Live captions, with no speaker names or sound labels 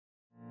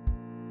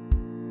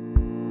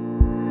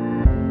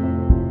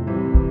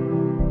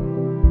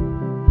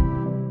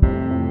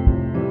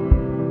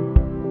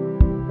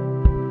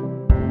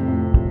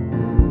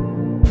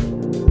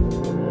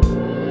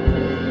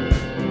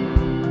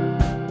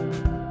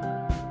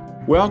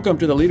Welcome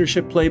to the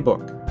Leadership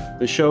Playbook,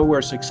 the show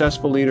where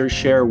successful leaders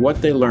share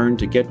what they learned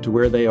to get to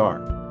where they are.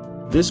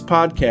 This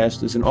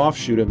podcast is an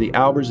offshoot of the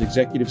Albers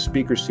Executive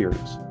Speaker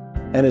Series.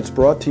 And it's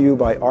brought to you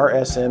by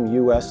RSM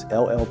US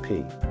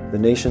LLP, the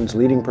nation's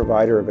leading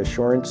provider of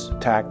assurance,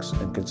 tax,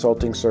 and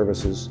consulting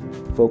services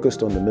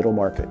focused on the middle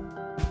market.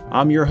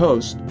 I'm your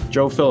host,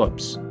 Joe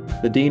Phillips,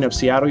 the Dean of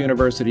Seattle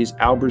University's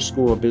Albers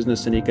School of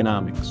Business and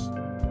Economics.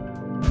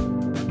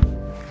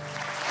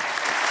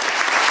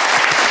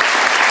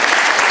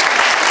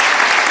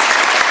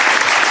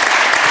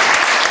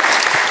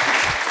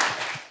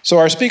 So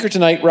our speaker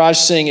tonight, Raj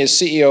Singh, is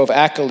CEO of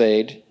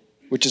Accolade,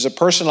 which is a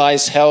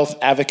personalized health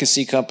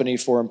advocacy company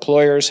for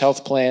employers,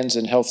 health plans,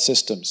 and health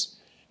systems.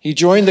 He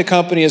joined the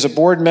company as a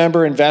board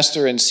member,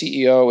 investor, and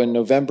CEO in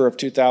November of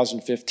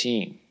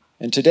 2015.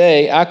 And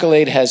today,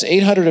 Accolade has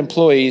 800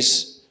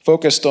 employees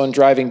focused on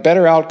driving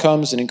better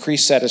outcomes and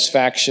increased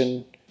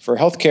satisfaction for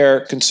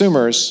healthcare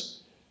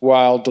consumers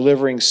while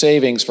delivering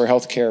savings for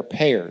healthcare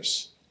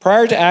payers.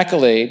 Prior to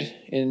Accolade,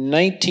 in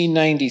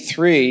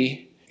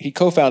 1993, he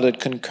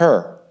co-founded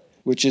Concur,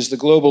 which is the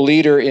global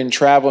leader in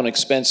travel and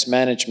expense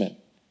management.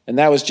 And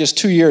that was just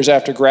 2 years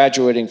after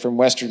graduating from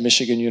Western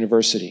Michigan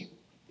University.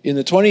 In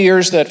the 20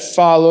 years that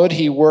followed,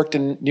 he worked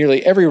in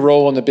nearly every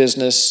role in the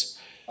business,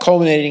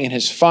 culminating in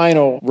his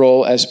final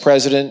role as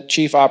president,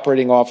 chief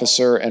operating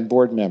officer, and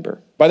board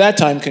member. By that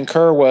time,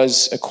 Concur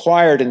was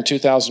acquired in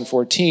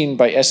 2014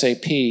 by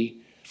SAP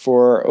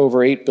for over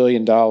 $8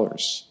 billion.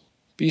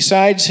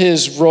 Besides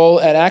his role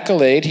at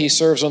Accolade, he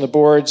serves on the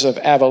boards of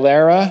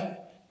Avalara,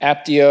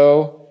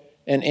 Aptio,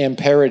 and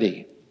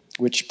Amperity,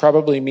 which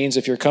probably means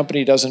if your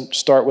company doesn't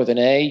start with an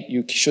A,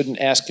 you shouldn't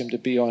ask him to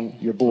be on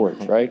your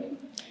board, right?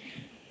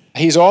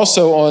 He's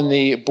also on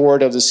the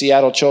board of the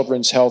Seattle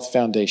Children's Health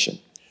Foundation.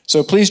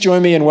 So please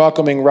join me in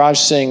welcoming Raj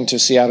Singh to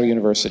Seattle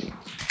University.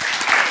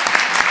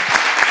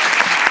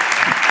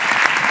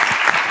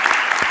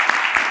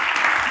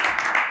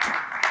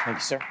 Thank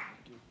you, sir.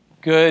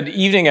 Good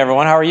evening,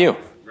 everyone. How are you?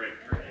 Great.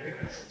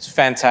 It's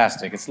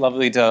fantastic. It's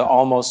lovely to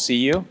almost see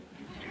you.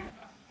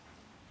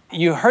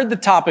 You heard the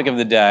topic of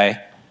the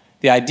day.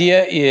 The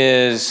idea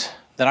is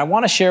that I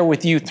want to share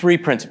with you 3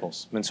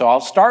 principles. And so I'll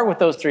start with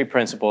those 3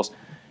 principles,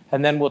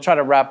 and then we'll try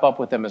to wrap up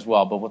with them as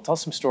well. But we'll tell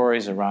some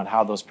stories around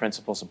how those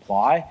principles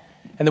apply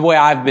and the way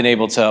I've been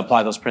able to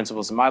apply those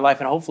principles in my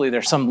life. And hopefully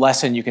there's some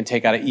lesson you can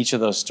take out of each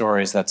of those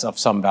stories that's of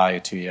some value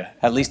to you,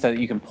 at least that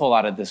you can pull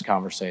out of this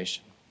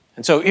conversation.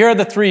 And so here are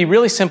the 3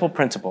 really simple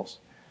principles.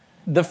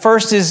 The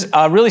first is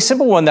a really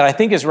simple one that I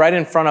think is right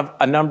in front of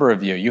a number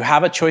of you. You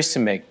have a choice to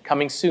make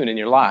coming soon in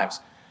your lives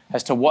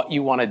as to what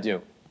you want to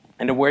do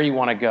and to where you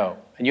want to go.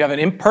 And you have an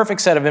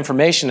imperfect set of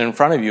information in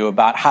front of you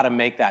about how to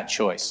make that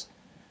choice.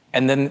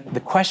 And then the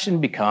question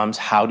becomes,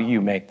 how do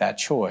you make that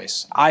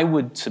choice? I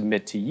would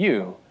submit to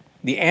you,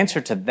 the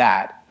answer to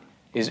that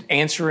is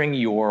answering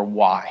your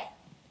why.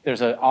 There's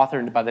an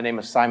author by the name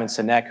of Simon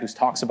Sinek who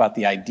talks about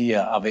the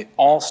idea of it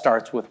all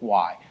starts with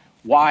why.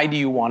 Why do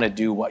you want to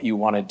do what you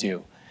want to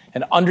do?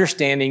 And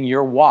understanding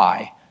your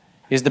why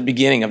is the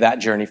beginning of that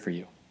journey for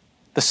you.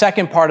 The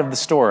second part of the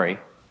story,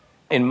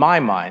 in my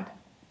mind,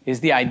 is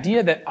the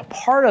idea that a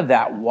part of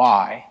that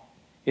why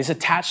is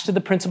attached to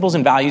the principles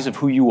and values of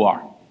who you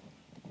are.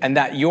 And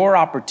that your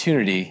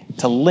opportunity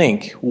to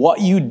link what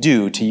you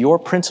do to your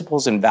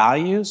principles and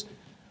values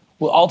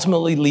will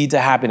ultimately lead to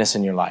happiness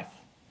in your life.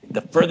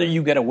 The further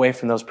you get away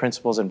from those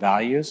principles and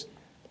values,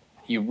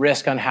 you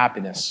risk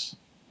unhappiness.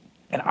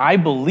 And I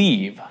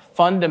believe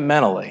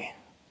fundamentally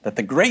that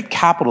the great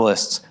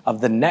capitalists of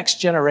the next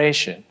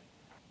generation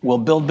will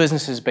build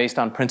businesses based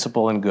on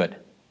principle and good.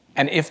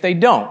 And if they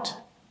don't,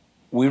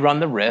 we run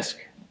the risk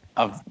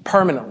of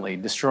permanently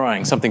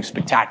destroying something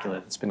spectacular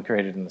that's been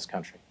created in this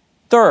country.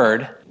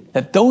 Third,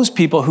 that those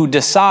people who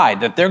decide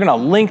that they're going to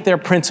link their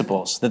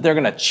principles, that they're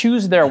going to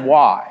choose their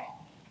why,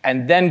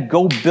 and then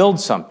go build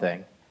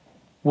something,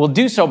 will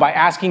do so by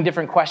asking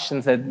different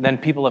questions than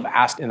people have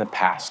asked in the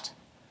past.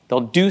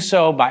 They'll do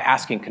so by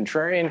asking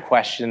contrarian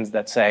questions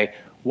that say,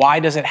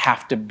 why does it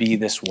have to be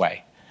this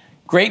way?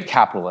 Great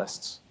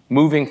capitalists,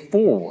 moving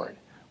forward,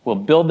 will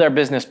build their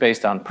business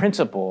based on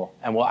principle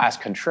and will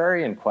ask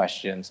contrarian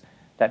questions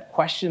that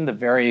question the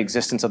very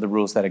existence of the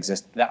rules that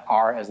exist, that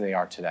are as they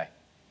are today.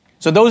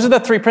 So those are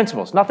the 3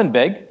 principles. Nothing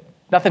big,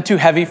 nothing too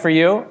heavy for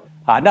you,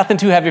 nothing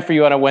too heavy for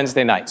you on a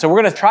Wednesday night. So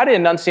we're going to try to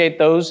enunciate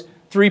those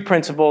 3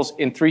 principles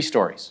in 3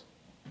 stories.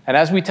 And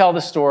as we tell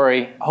the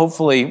story,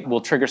 hopefully we'll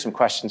trigger some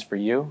questions for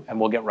you, and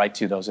we'll get right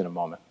to those in a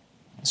moment.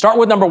 Start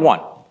with number 1.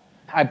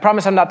 I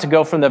promise I'm not to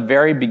go from the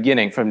very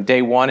beginning, from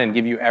day 1, and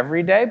give you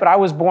every day, but I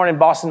was born in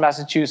Boston,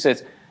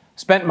 Massachusetts,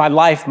 spent my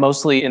life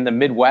mostly in the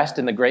Midwest,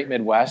 in the great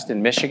Midwest,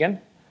 in Michigan,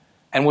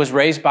 and was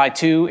raised by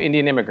 2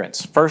 Indian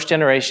immigrants,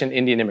 first-generation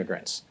Indian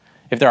immigrants.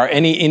 If there are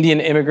any Indian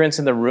immigrants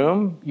in the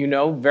room, you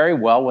know very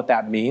well what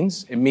that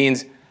means. It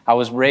means I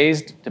was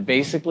raised to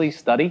basically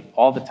study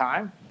all the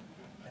time.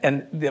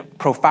 And the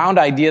profound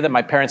idea that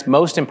my parents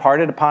most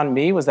imparted upon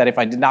me was that if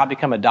I did not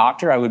become a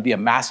doctor, I would be a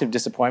massive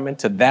disappointment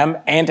to them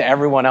and to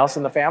everyone else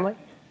in the family.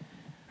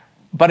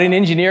 But an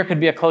engineer could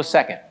be a close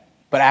second.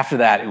 But after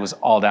that, it was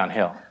all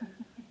downhill.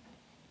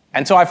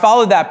 And so I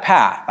followed that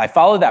path.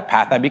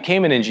 I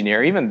became an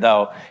engineer, even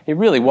though it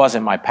really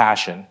wasn't my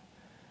passion.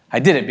 I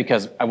did it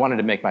because I wanted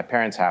to make my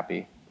parents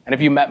happy. And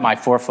if you met my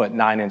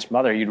 4'9"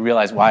 mother, you'd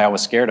realize why I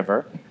was scared of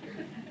her.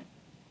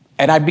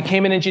 And I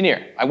became an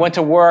engineer. I went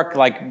to work,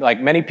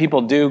 like many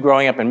people do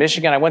growing up in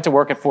Michigan, I went to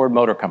work at Ford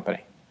Motor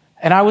Company.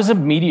 And I was a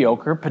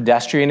mediocre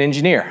pedestrian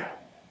engineer.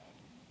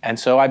 And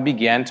so I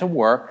began to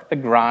work the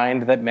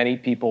grind that many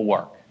people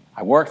work.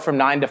 I worked from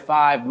 9 to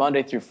 5,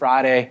 Monday through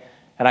Friday,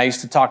 and I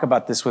used to talk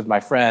about this with my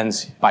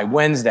friends. By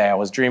Wednesday, I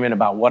was dreaming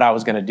about what I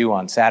was going to do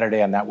on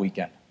Saturday on that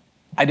weekend.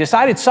 I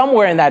decided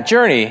somewhere in that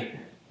journey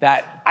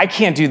that I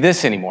can't do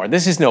this anymore.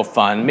 This is no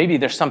fun. Maybe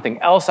there's something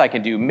else I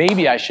can do.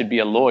 Maybe I should be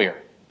a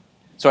lawyer.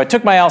 So I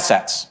took my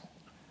LSATs,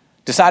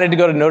 decided to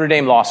go to Notre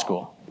Dame Law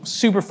School,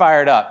 super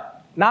fired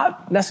up,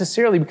 not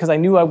necessarily because I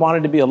knew I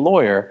wanted to be a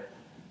lawyer,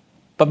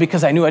 but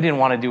because I knew I didn't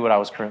want to do what I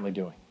was currently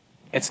doing.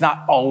 It's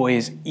not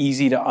always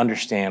easy to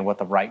understand what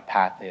the right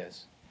path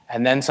is.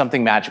 And then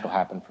something magical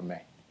happened for me.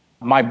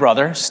 My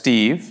brother,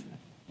 Steve,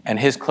 and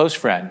his close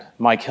friend,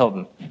 Mike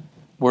Hilton,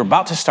 were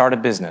about to start a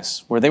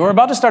business, where they were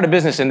about to start a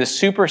business in this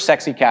super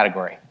sexy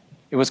category.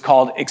 It was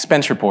called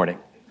expense reporting.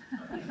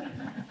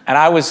 And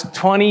I was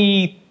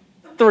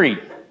 23,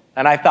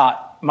 and I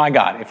thought, my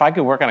God, if I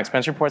could work on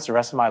expense reports the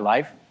rest of my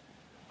life,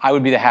 I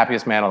would be the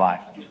happiest man alive.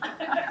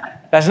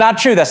 That's not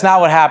true. That's not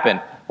what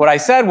happened. What I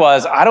said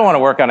was, I don't want to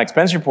work on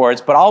expense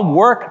reports, but I'll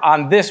work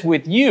on this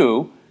with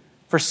you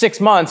for 6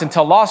 months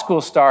until law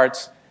school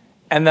starts,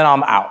 and then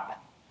I'm out.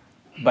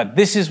 But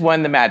this is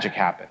when the magic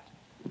happened.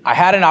 I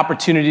had an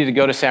opportunity to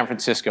go to San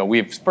Francisco.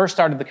 We first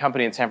started the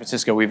company in San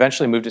Francisco. We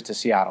eventually moved it to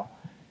Seattle.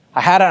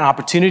 I had an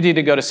opportunity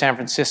to go to San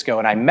Francisco,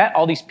 and I met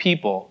all these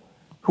people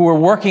who were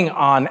working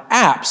on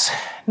apps,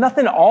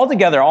 nothing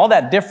altogether all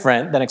that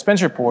different than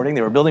expense reporting.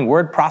 They were building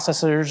word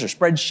processors or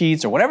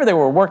spreadsheets or whatever they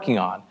were working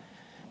on.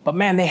 But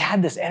man, they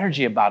had this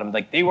energy about them,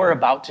 like they were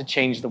about to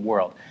change the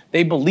world.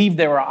 They believed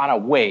they were on a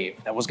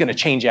wave that was going to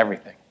change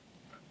everything.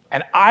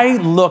 And I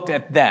looked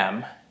at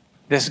them,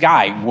 this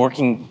guy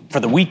working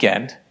for the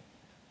weekend,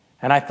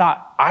 and I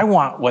thought, I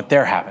want what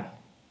they're having.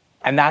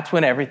 And that's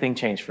when everything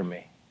changed for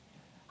me.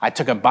 I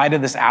took a bite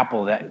of this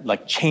apple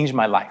that changed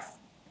my life.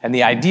 And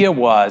the idea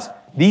was,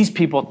 these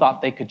people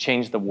thought they could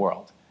change the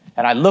world.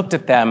 And I looked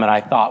at them and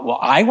I thought, well,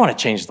 I want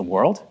to change the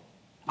world.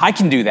 I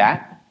can do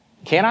that.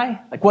 Can I?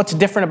 What's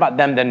different about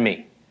them than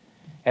me?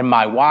 And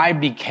my why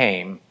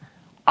became,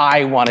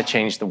 I want to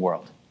change the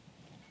world.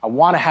 I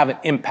want to have an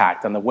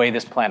impact on the way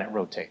this planet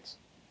rotates.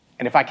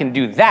 And if I can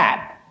do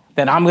that,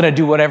 then I'm going to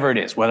do whatever it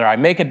is. Whether I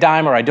make a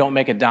dime or I don't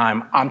make a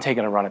dime, I'm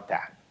taking a run at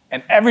that.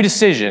 And every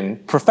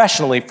decision,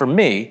 professionally for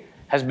me,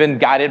 has been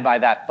guided by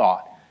that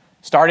thought.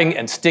 Starting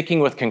and sticking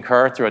with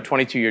Concur through a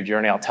 22-year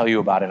journey I'll tell you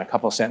about in a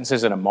couple of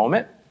sentences in a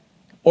moment.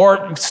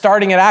 Or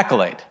starting at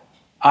Accolade,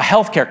 a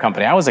healthcare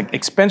company. I was an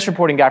expense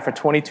reporting guy for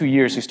 22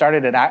 years who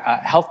started at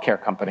a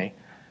healthcare company.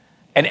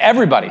 And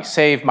everybody,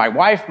 save my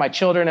wife, my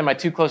children, and my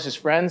 2 closest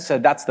friends,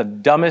 said that's the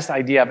dumbest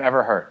idea I've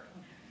ever heard.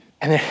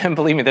 And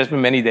believe me, there's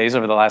been many days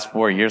over the last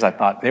 4 years I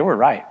thought they were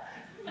right.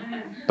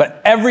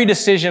 But every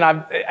decision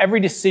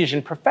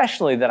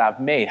professionally that I've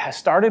made has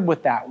started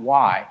with that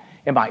why.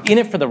 Am I in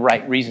it for the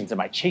right reasons?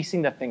 Am I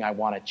chasing the thing I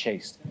want to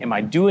chase? Am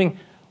I doing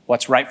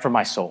what's right for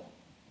my soul?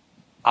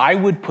 I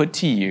would put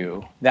to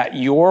you that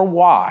your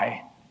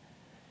why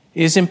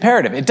is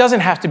imperative. It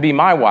doesn't have to be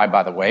my why,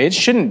 by the way. It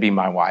shouldn't be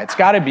my why. It's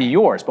got to be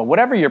yours. But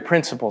whatever your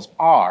principles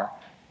are,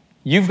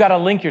 you've got to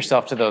link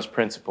yourself to those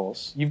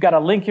principles. You've got to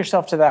link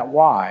yourself to that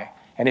why.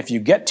 And if you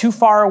get too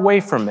far away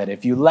from it,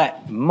 if you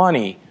let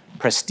money,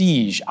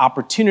 prestige,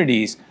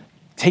 opportunities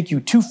take you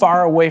too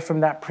far away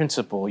from that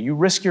principle, you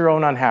risk your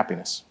own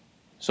unhappiness.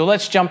 So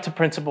let's jump to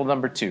principle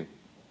number 2,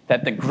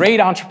 that the great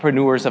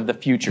entrepreneurs of the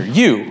future,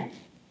 you,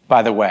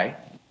 by the way,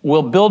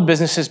 will build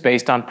businesses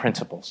based on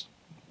principles.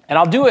 And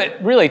I'll do it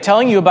really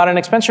telling you about an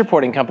expense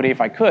reporting company if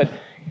I could.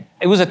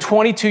 It was a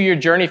 22-year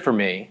journey for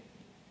me.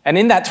 And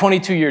in that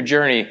 22-year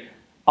journey,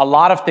 a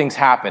lot of things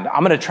happened.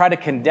 I'm going to try to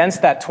condense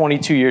that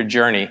 22-year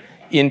journey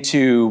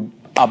into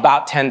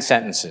about 10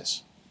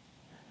 sentences.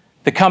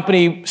 The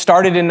company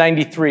started in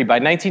 93. By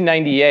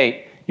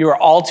 1998, you are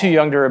all too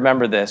young to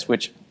remember this,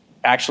 which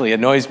actually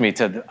annoys me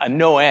to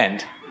no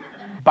end.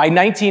 By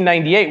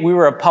 1998, we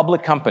were a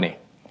public company.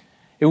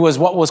 It was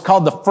what was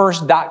called the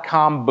first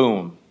dot-com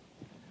boom.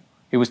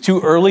 It was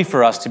too early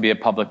for us to be a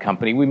public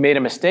company. We made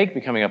a mistake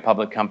becoming a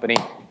public company,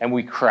 and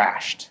we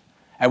crashed.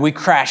 And we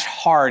crashed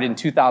hard in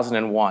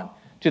 2001,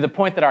 to the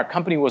point that our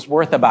company was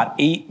worth about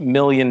 $8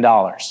 million.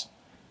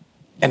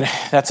 And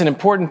that's an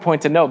important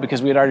point to note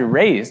because we had already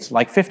raised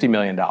like $50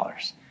 million.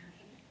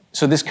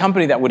 So this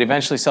company that would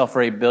eventually sell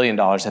for $8 billion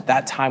at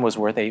that time was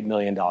worth $8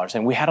 million.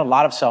 And we had a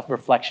lot of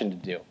self-reflection to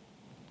do.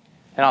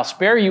 And I'll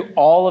spare you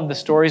all of the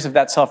stories of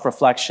that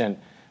self-reflection,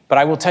 but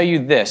I will tell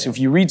you this. If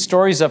you read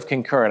stories of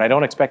Concur, and I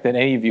don't expect that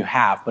any of you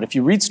have, but if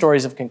you read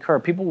stories of Concur,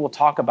 people will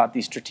talk about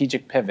these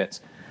strategic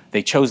pivots,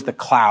 They chose the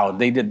cloud.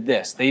 They did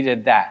this. They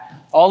did that.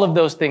 All of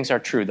those things are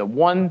true. The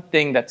one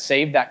thing that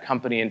saved that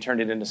company and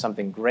turned it into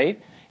something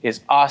great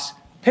is us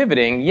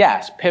pivoting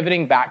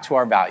back to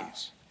our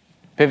values,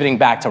 pivoting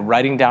back to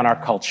writing down our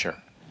culture,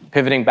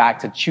 pivoting back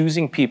to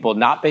choosing people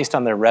not based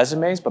on their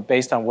resumes, but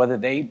based on whether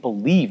they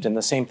believed in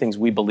the same things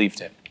we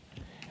believed in.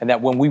 And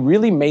that when we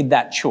really made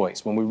that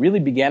choice, when we really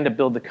began to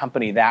build the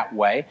company that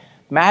way,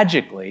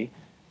 magically,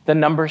 the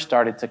numbers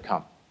started to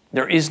come.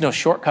 There is no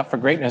shortcut for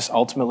greatness.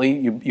 Ultimately,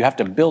 you have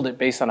to build it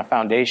based on a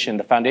foundation.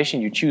 The foundation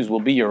you choose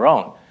will be your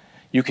own.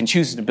 You can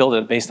choose to build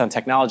it based on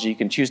technology. You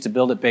can choose to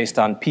build it based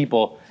on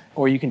people,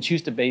 or you can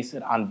choose to base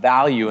it on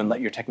value and let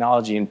your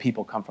technology and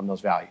people come from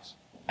those values.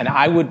 And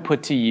I would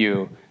put to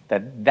you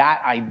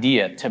that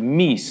idea, to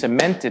me,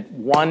 cemented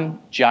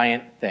one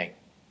giant thing.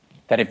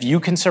 That if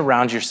you can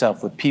surround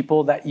yourself with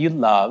people that you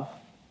love,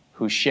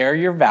 who share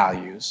your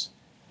values,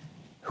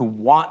 who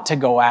want to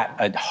go at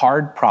a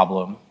hard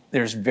problem,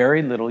 there's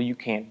very little you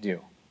can't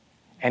do.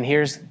 And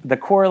here's the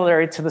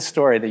corollary to the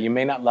story that you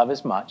may not love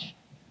as much.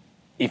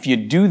 If you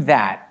do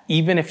that,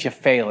 even if you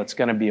fail, it's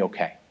going to be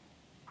okay.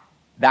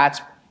 That's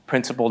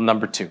principle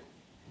number 2.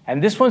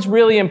 And this one's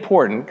really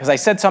important because I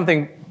said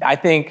something, I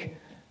think,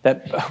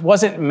 that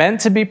wasn't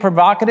meant to be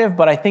provocative,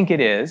 but I think it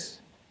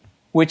is,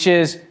 which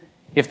is,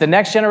 if the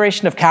next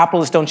generation of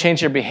capitalists don't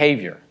change their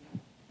behavior,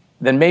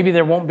 then maybe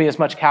there won't be as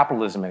much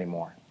capitalism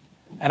anymore.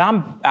 And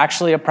I'm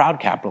actually a proud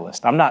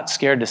capitalist. I'm not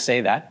scared to say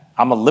that.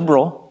 I'm a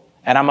liberal,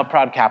 and I'm a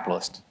proud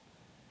capitalist.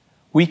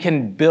 We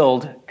can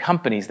build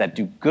companies that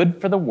do good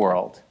for the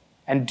world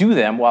and do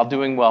them while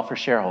doing well for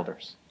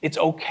shareholders. It's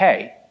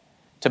okay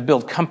to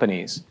build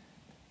companies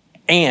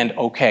and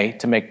okay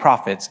to make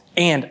profits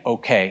and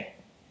okay,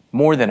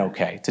 more than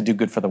okay, to do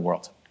good for the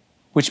world.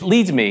 Which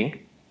leads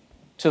me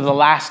to the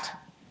last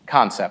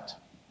concept,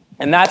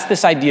 and that's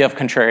this idea of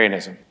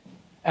contrarianism.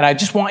 And I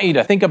just want you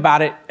to think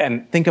about it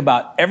and think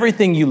about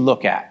everything you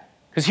look at.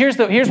 Because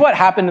here's what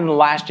happened in the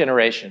last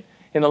generation.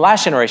 In the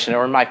last generation,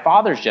 or in my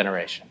father's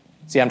generation.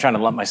 See, I'm trying to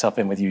lump myself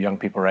in with you young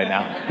people right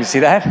now. You see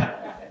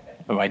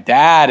that? But my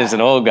dad is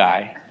an old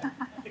guy.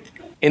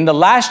 In the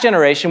last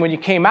generation, when you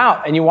came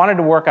out and you wanted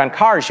to work on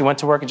cars, you went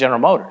to work at General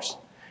Motors.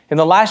 In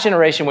the last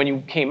generation, when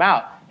you came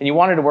out and you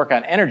wanted to work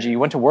on energy, you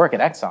went to work at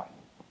Exxon.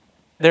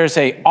 There's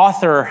an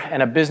author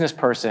and a business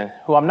person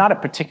who I'm not a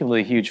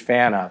particularly huge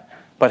fan of,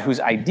 but whose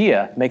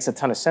idea makes a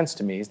ton of sense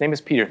to me. His name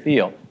is Peter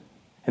Thiel.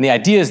 And the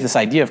idea is this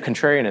idea of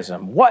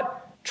contrarianism. What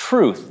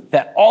truth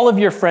that all of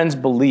your friends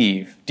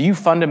believe do you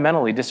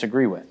fundamentally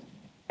disagree with?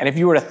 And if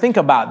you were to think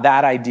about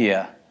that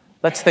idea,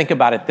 let's think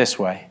about it this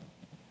way.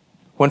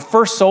 When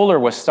First Solar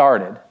was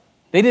started,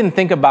 they didn't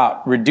think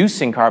about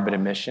reducing carbon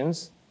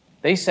emissions.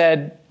 They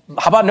said,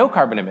 how about no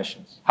carbon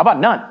emissions? How about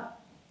none?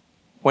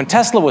 When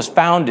Tesla was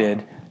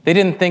founded, they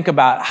didn't think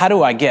about how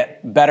do I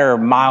get better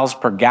miles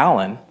per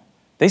gallon.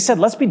 They said,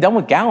 let's be done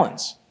with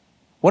gallons.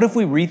 What if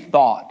we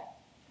rethought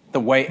the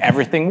way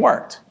everything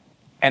worked?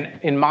 And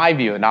in my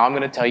view, now I'm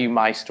going to tell you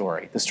my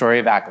story, the story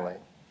of Accolade.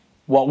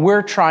 What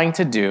we're trying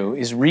to do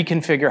is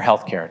reconfigure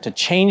healthcare, to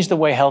change the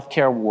way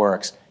healthcare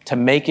works, to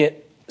make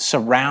it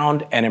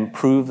surround and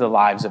improve the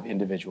lives of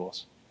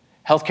individuals.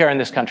 Healthcare in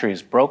this country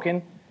is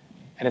broken,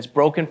 and it's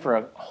broken for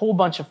a whole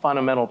bunch of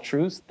fundamental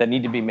truths that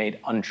need to be made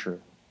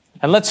untrue.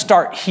 And let's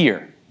start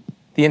here.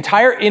 The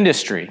entire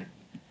industry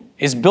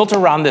is built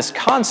around this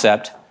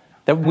concept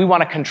that we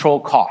want to control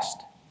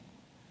cost.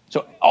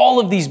 So all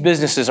of these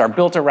businesses are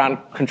built around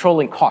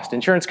controlling cost.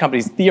 Insurance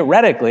companies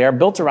theoretically are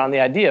built around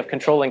the idea of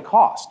controlling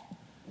cost.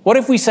 What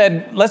if we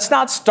said, let's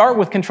not start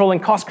with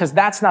controlling cost because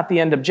that's not the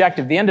end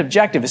objective. The end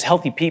objective is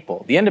healthy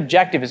people. The end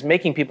objective is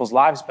making people's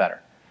lives better.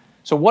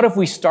 So what if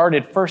we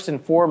started first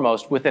and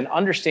foremost with an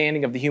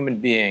understanding of the human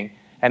being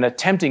and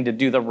attempting to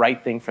do the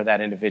right thing for that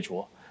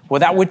individual? Well,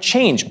 that would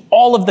change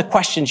all of the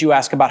questions you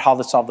ask about how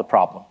to solve the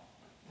problem.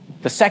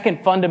 The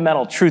second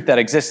fundamental truth that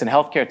exists in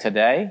healthcare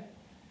today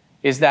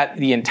is that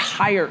the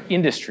entire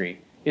industry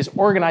is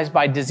organized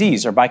by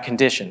disease or by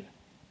condition.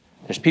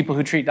 There's people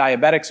who treat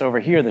diabetics over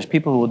here. There's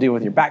people who will deal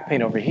with your back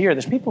pain over here.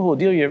 There's people who will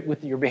deal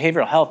with your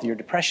behavioral health, your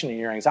depression, and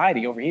your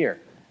anxiety over here.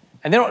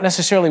 And they don't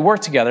necessarily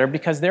work together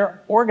because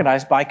they're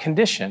organized by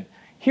condition.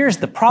 Here's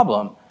the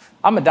problem.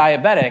 I'm a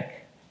diabetic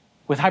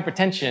with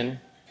hypertension,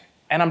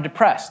 and I'm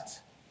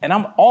depressed. And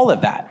I'm all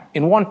of that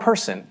in one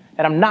person.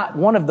 And I'm not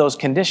one of those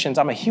conditions.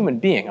 I'm a human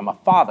being. I'm a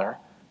father.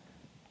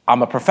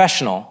 I'm a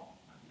professional.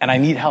 And I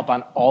need help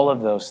on all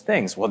of those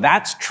things. Well,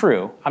 that's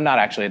true. I'm not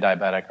actually a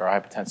diabetic or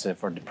hypertensive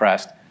or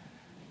depressed.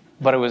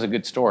 But it was a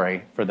good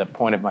story for the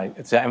point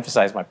of to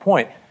emphasize my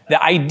point.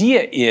 The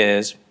idea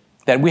is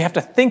that we have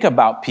to think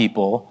about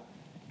people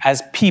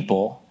as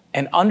people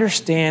and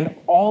understand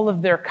all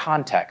of their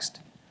context,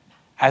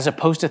 as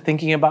opposed to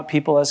thinking about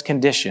people as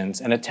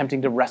conditions and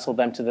attempting to wrestle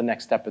them to the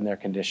next step in their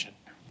condition.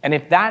 And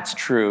if that's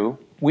true,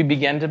 we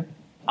begin to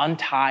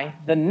untie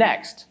the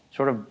next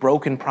sort of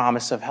broken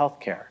promise of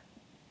healthcare.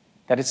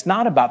 That it's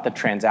not about the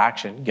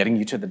transaction, getting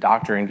you to the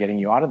doctor and getting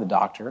you out of the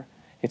doctor.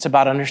 It's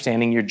about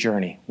understanding your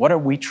journey. What are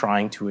we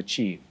trying to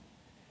achieve?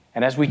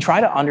 And as we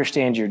try to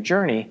understand your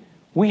journey,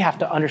 we have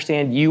to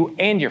understand you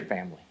and your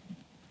family.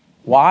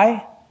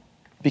 Why?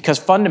 Because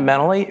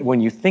fundamentally,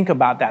 when you think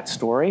about that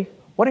story,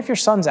 what if your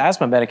son's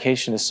asthma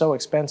medication is so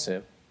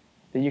expensive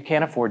that you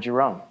can't afford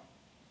your own?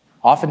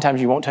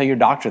 Oftentimes, you won't tell your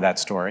doctor that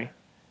story,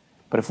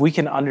 but if we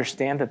can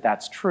understand that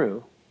that's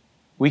true,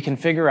 we can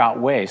figure out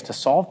ways to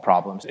solve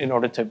problems in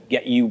order to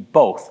get you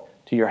both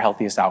to your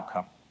healthiest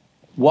outcome.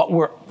 What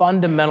we're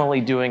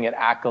fundamentally doing at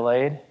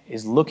Accolade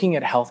is looking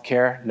at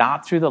healthcare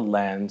not through the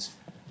lens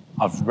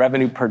of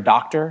revenue per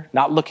doctor,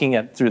 not looking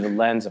at through the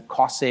lens of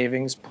cost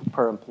savings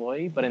per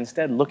employee, but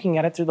instead looking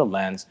at it through the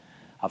lens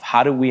of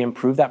how do we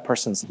improve that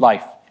person's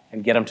life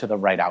and get them to the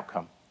right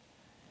outcome.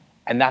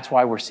 And that's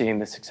why we're seeing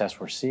the success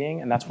we're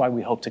seeing, and that's why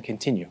we hope to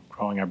continue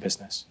growing our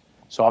business.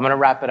 So I'm going to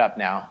wrap it up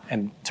now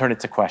and turn it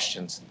to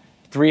questions.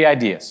 3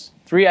 ideas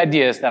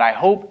that I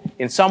hope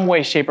in some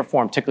way, shape, or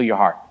form tickle your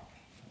heart.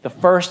 The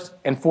first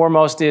and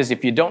foremost is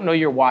if you don't know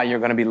your why, you're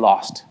going to be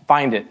lost.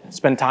 Find it.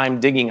 Spend time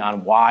digging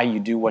on why you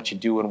do what you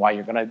do and why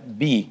you're going to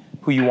be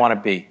who you want to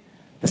be.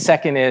 The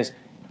second is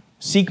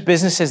seek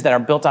businesses that are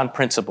built on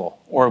principle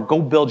or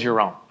go build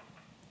your own.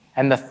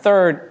 And the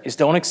third is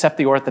don't accept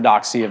the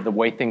orthodoxy of the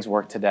way things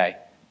work today.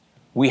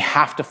 We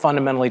have to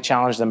fundamentally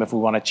challenge them if we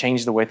want to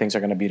change the way things are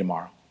going to be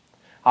tomorrow.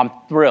 I'm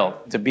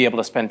thrilled to be able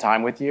to spend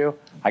time with you.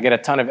 I get a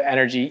ton of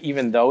energy,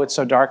 even though it's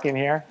so dark in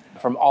here,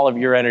 from all of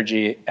your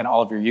energy and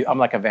all of your youth. I'm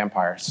like a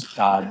vampire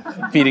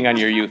feeding on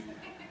your youth.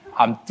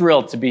 I'm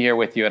thrilled to be here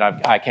with you, and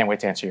I can't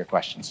wait to answer your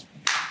questions.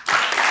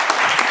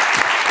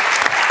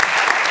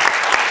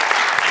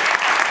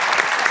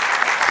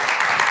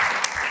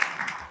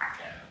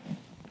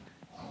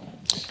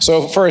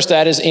 So first,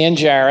 that is Ann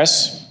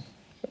Jarris,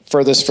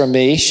 furthest from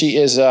me. She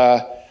is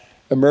an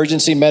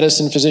emergency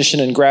medicine physician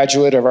and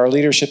graduate of our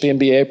Leadership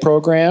MBA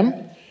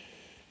program.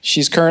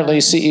 She's currently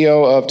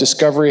CEO of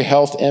Discovery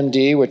Health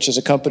MD, which is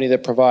a company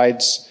that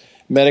provides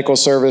medical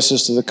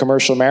services to the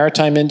commercial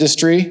maritime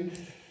industry.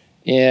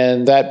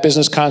 And that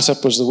business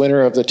concept was the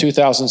winner of the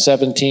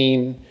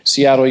 2017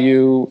 Seattle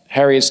U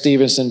Harriet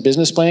Stevenson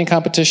Business Planning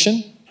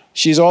Competition.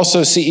 She's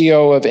also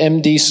CEO of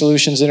MD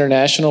Solutions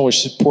International,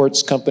 which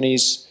supports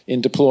companies in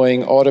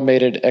deploying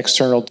automated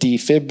external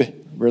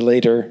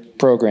defibrillator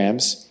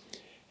programs.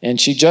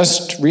 And she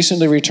just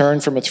recently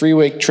returned from a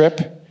 3-week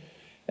trip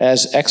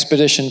as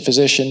expedition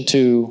physician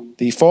to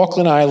the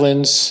Falkland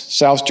Islands,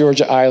 South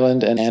Georgia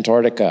Island, and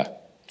Antarctica.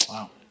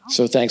 Wow.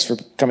 So thanks for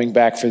coming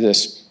back for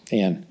this,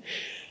 Ann.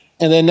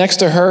 And then next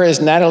to her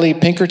is Natalie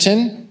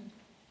Pinkerton.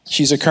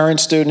 She's a current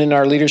student in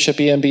our Leadership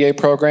MBA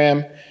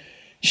program.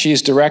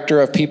 She's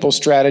Director of People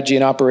Strategy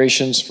and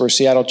Operations for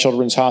Seattle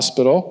Children's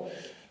Hospital,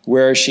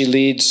 where she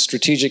leads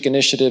strategic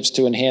initiatives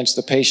to enhance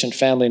the patient,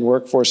 family, and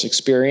workforce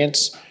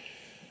experience.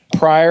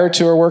 Prior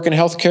to her work in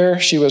healthcare,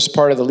 she was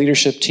part of the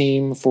leadership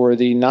team for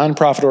the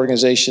nonprofit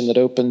organization that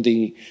opened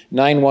the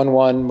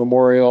 911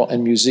 Memorial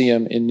and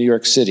Museum in New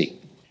York City.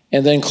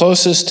 And then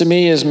closest to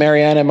me is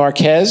Mariana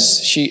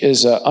Marquez. She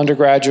is an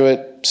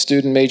undergraduate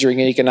student majoring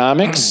in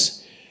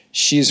economics.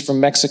 She's from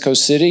Mexico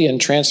City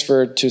and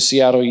transferred to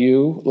Seattle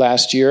U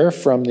last year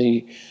from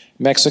the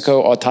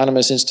Mexico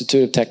Autonomous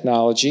Institute of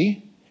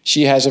Technology.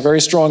 She has a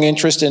very strong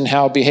interest in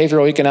how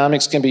behavioral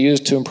economics can be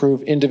used to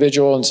improve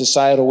individual and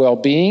societal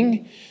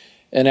well-being.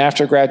 And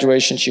after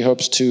graduation, she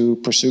hopes to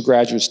pursue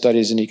graduate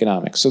studies in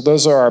economics. So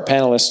those are our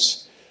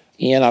panelists.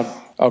 Ian,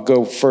 I'll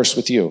go first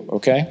with you,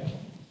 okay?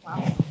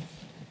 Wow.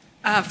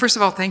 First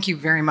of all, thank you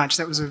very much.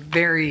 That was a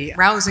very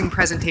rousing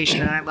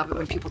presentation, and I love it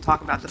when people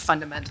talk about the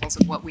fundamentals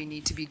of what we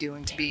need to be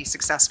doing to be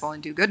successful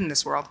and do good in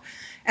this world.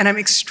 And I'm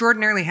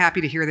extraordinarily happy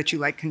to hear that you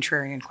like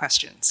contrarian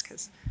questions,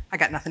 because I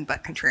got nothing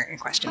but contrarian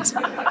questions.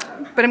 But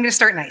I'm going to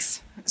start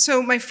nice.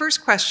 So my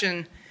first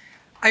question,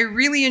 I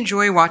really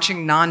enjoy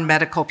watching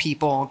non-medical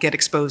people get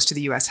exposed to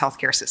the U.S.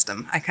 healthcare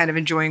system. I kind of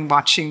enjoy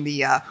watching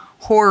the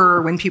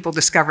horror when people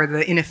discover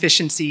the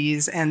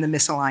inefficiencies and the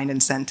misaligned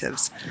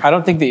incentives. I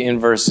don't think the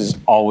inverse is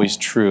always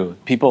true.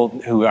 People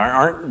who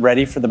aren't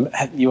ready for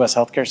the U.S.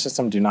 healthcare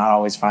system do not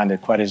always find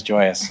it quite as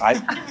joyous.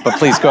 But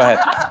please, go ahead.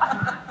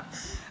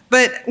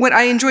 But what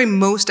I enjoy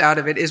most out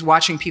of it is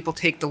watching people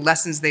take the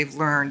lessons they've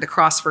learned, the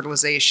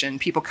cross-fertilization,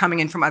 people coming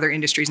in from other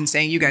industries and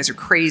saying, you guys are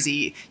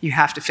crazy, you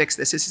have to fix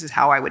this is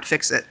how I would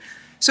fix it.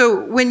 So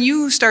when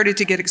you started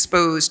to get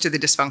exposed to the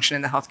dysfunction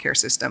in the healthcare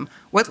system,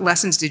 what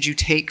lessons did you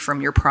take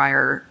from your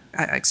prior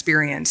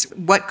experience?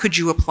 What could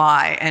you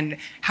apply, and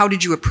how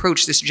did you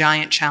approach this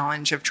giant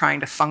challenge of trying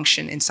to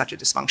function in such a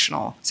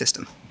dysfunctional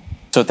system?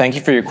 So thank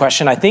you for your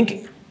question. I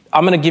think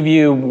I'm going to give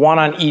you one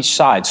on each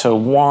side. So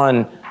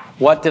one,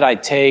 what did I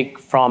take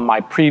from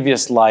my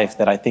previous life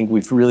that I think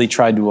we've really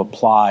tried to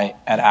apply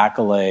at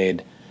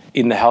Accolade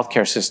in the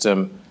healthcare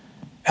system?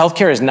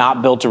 Healthcare is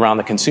not built around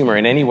the consumer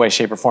in any way,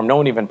 shape, or form. No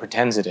one even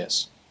pretends it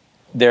is.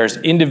 There's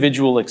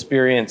individual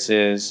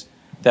experiences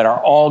that are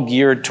all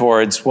geared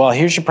towards, well,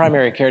 here's your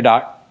primary care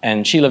doc,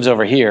 and she lives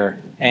over here,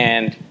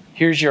 and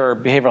here's your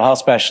behavioral health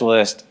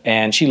specialist,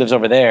 and she lives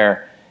over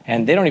there,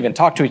 and they don't even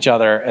talk to each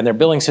other, and their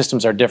billing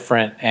systems are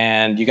different,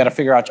 and you got to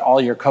figure out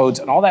all your codes,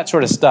 and all that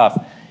sort of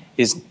stuff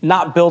is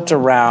not built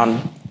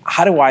around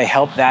how do I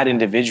help that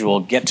individual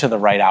get to the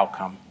right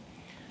outcome?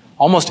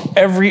 Almost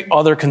every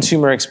other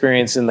consumer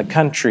experience in the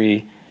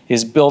country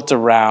is built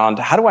around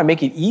how do I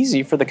make it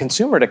easy for the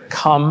consumer to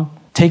come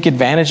take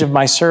advantage of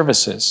my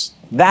services?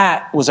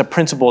 That was a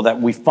principle that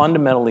we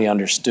fundamentally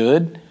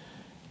understood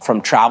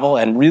from travel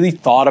and really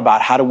thought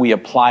about how do we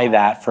apply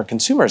that for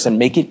consumers and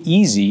make it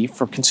easy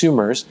for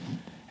consumers.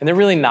 And they're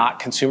really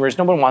not consumers.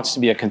 No one wants to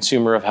be a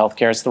consumer of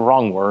healthcare. It's the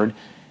wrong word.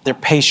 They're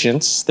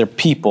patients, they're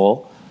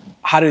people.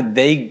 How do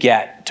they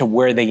get to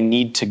where they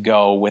need to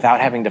go without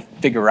having to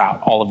figure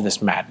out all of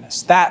this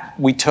madness? That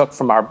we took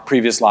from our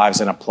previous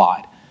lives and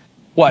applied.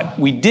 What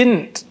we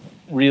didn't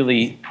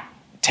really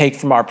take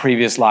from our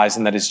previous lives,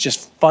 and that is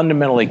just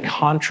fundamentally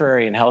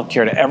contrary in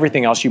healthcare to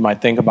everything else you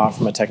might think about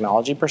from a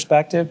technology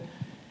perspective,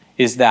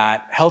 is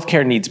that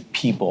healthcare needs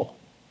people.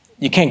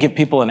 You can't give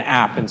people an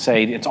app and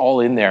say, it's all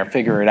in there,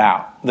 figure it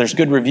out. There's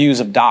good reviews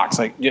of docs.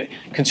 Like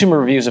consumer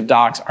reviews of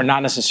docs are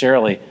not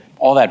necessarily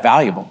all that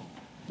valuable.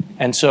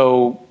 And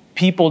so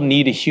people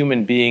need a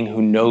human being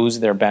who knows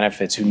their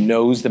benefits, who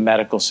knows the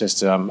medical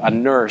system, a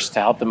nurse to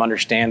help them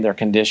understand their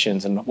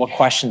conditions and what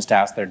questions to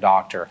ask their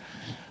doctor.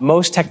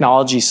 Most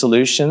technology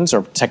solutions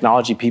or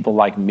technology people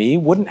like me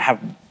wouldn't have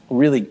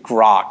really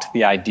grokked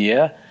the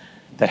idea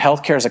that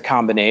healthcare is a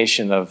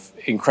combination of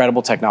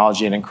incredible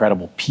technology and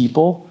incredible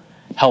people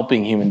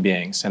helping human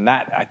beings. And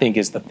that, I think,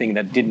 is the thing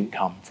that didn't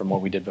come from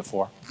what we did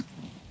before.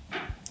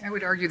 I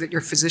would argue that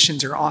your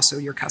physicians are also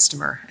your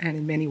customer, and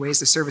in many ways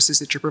the services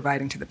that you're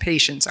providing to the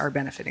patients are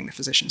benefiting the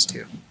physicians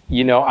too.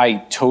 You know,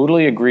 I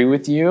totally agree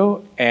with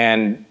you,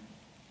 and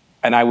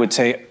I would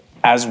say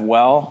as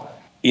well,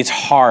 it's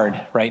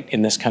hard, right,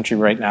 in this country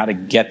right now to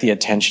get the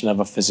attention of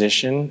a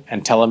physician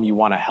and tell them you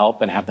want to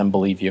help and have them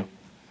believe you.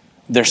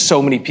 There's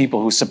so many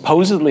people who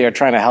supposedly are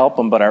trying to help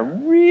them but are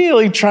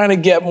really trying to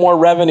get more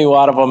revenue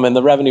out of them in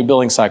the revenue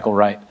billing cycle,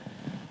 right?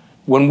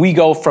 When we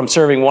go from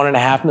serving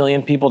 1.5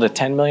 million people to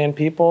 10 million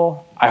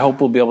people, I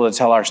hope we'll be able to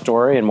tell our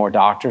story and more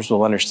doctors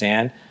will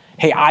understand,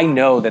 hey, I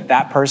know that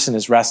that person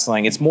is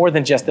wrestling. It's more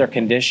than just their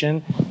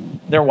condition.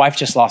 Their wife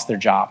just lost their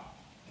job.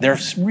 They're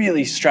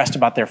really stressed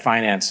about their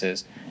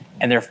finances,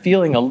 and they're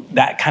feeling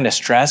that kind of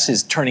stress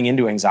is turning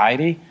into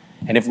anxiety.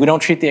 And if we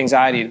don't treat the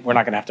anxiety, we're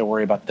not going to have to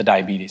worry about the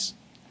diabetes.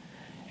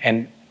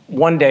 And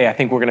one day, I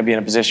think we're going to be in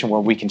a position where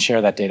we can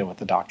share that data with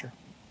the doctor.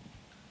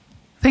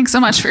 Thanks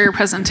so much for your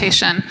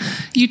presentation.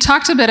 You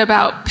talked a bit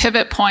about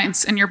pivot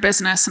points in your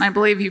business, and I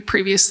believe you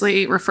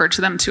previously referred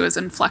to them too as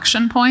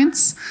inflection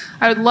points.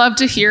 I would love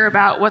to hear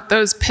about what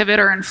those pivot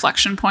or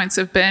inflection points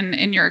have been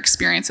in your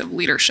experience of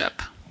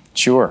leadership.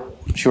 Sure.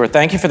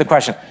 Thank you for the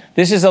question.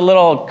 This is a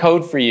little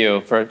code for you,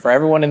 for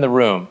everyone in the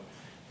room.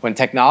 When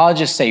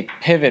technologists say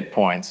pivot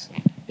points,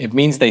 it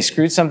means they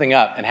screwed something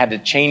up and had to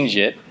change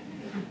it.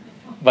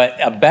 But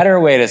a better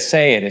way to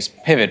say it is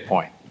pivot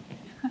point.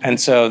 And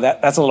so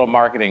that's a little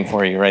marketing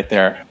for you right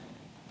there.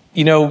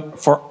 You know,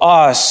 for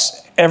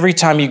us, every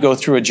time you go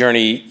through a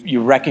journey,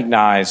 you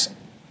recognize,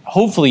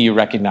 hopefully you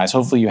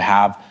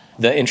have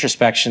the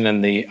introspection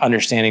and the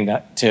understanding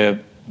to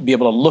be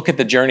able to look at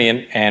the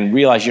journey and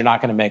realize you're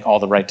not going to make all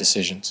the right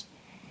decisions.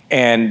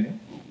 And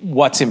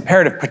what's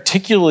imperative,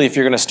 particularly if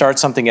you're going to start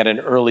something at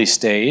an early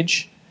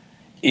stage,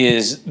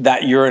 is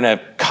that you're in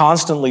a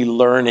constantly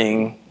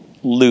learning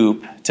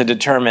loop to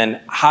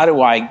determine how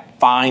do I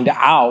find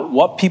out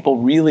what people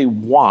really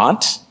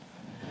want.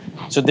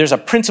 So there's a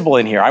principle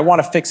in here. I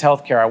want to fix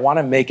healthcare. I want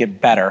to make it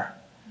better.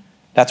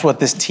 That's what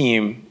this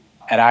team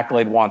at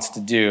Accolade wants to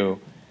do.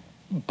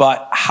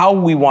 But how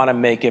we want to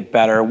make it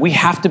better, we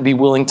have to be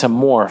willing to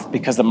morph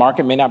because the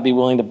market may not be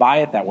willing to buy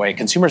it that way.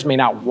 Consumers may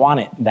not want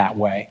it that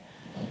way.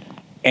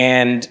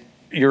 And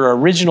your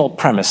original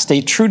premise,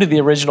 stay true to the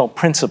original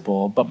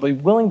principle, but be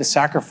willing to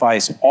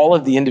sacrifice all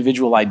of the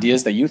individual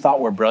ideas that you thought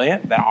were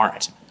brilliant that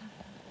aren't.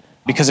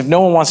 Because if no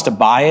one wants to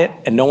buy it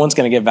and no one's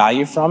going to get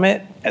value from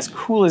it, as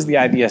cool as the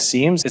idea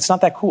seems, it's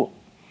not that cool.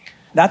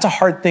 That's a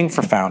hard thing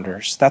for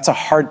founders. That's a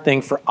hard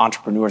thing for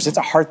entrepreneurs. It's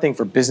a hard thing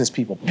for business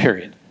people,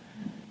 period.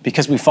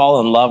 Because we fall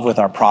in love with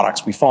our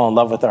products. We fall in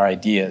love with our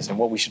ideas. And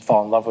what we should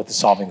fall in love with is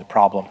solving the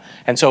problem.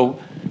 And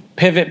so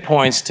pivot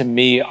points to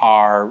me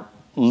are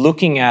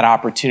looking at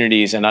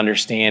opportunities and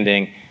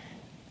understanding,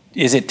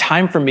 is it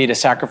time for me to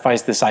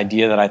sacrifice this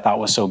idea that I thought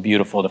was so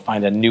beautiful to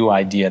find a new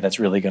idea that's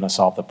really going to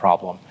solve the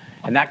problem?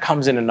 And that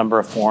comes in a number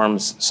of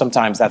forms.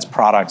 Sometimes that's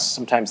products,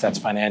 sometimes that's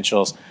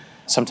financials,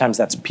 sometimes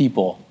that's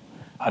people,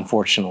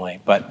 unfortunately.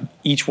 But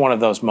each one of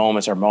those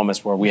moments are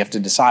moments where we have to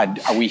decide,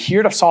 are we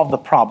here to solve the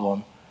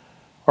problem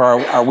or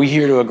are we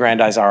here to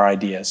aggrandize our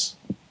ideas?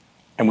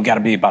 And we got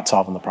to be about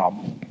solving the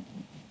problem.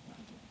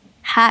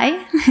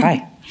 Hi.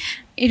 Hi.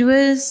 It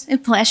was a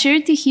pleasure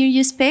to hear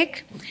you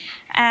speak.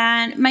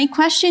 And my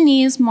question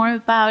is more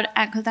about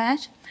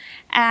Accolade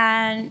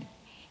and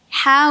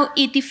how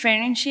it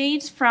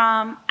differentiates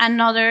from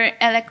another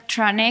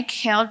electronic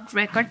health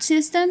record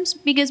systems,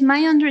 because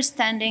my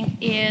understanding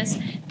is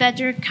that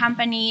your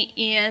company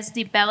is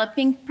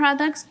developing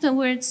products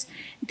towards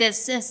these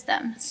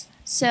systems.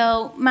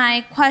 So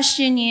my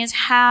question is,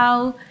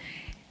 how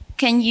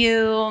can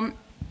you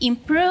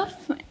improve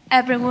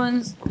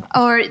everyone's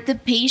or the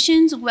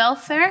patient's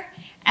welfare,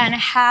 and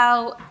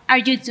how are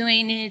you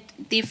doing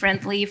it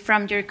differently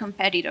from your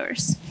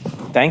competitors?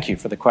 Thank you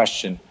for the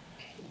question.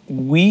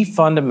 We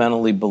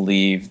fundamentally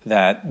believe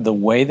that the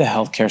way the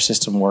healthcare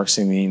system works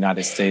in the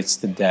United States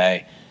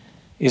today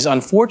is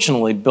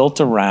unfortunately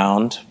built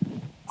around,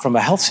 from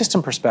a health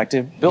system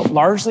perspective, built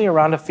largely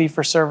around a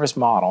fee-for-service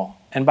model.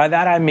 And by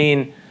that I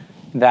mean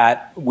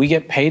that we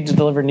get paid to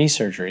deliver knee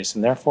surgeries,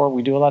 and therefore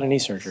we do a lot of knee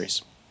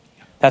surgeries.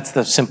 That's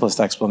the simplest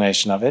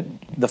explanation of it.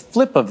 The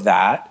flip of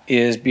that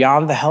is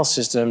beyond the health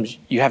systems,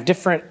 you have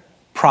different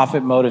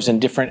profit motives in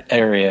different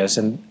areas,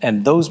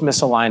 and those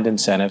misaligned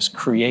incentives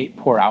create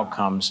poor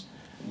outcomes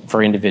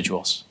for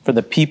individuals, for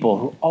the people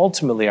who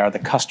ultimately are the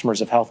customers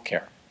of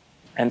healthcare.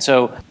 And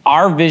so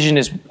our vision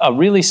is a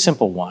really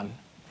simple one,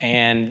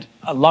 and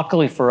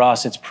luckily for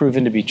us, it's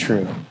proven to be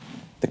true.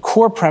 The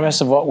core premise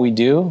of what we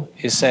do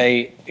is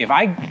say, if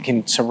I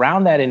can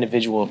surround that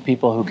individual with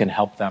people who can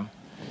help them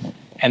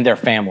and their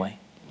family,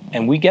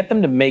 and we get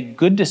them to make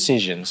good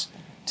decisions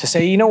to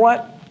say, you know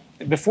what,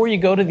 before you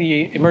go to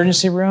the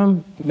emergency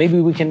room, maybe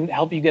we can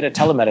help you get a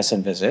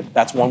telemedicine visit.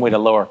 That's one way to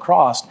lower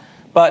cost.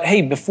 But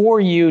hey, before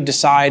you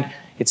decide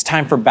it's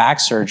time for back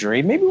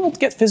surgery, maybe we'll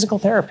get physical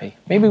therapy.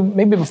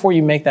 Maybe before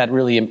you make that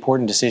really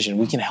important decision,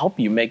 we can help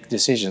you make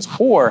decisions.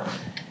 Or,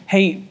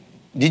 hey,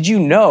 did you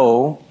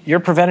know your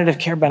preventative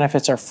care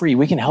benefits are free?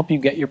 We can help you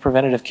get your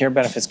preventative care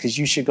benefits because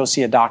you should go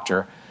see a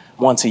doctor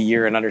once a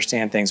year and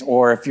understand things.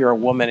 Or if you're a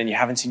woman and you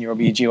haven't seen your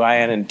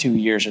OB/GYN in 2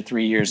 years or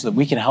 3 years, that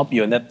we can help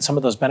you and that some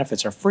of those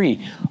benefits are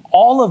free.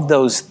 All of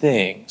those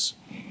things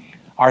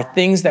are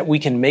things that we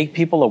can make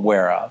people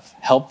aware of,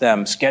 help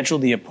them schedule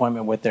the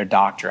appointment with their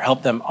doctor,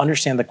 help them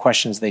understand the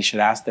questions they should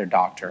ask their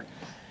doctor.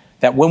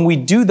 That when we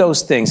do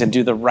those things and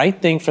do the right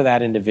thing for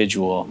that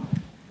individual,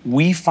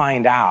 we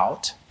find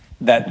out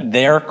that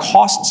their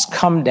costs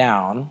come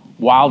down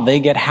while they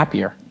get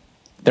happier.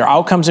 Their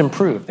outcomes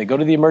improve. They go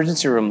to the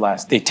emergency room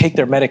less. They take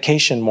their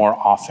medication more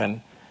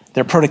often.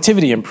 Their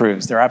productivity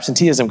improves. Their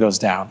absenteeism goes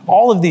down.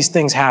 All of these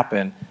things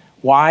happen.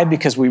 Why?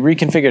 Because we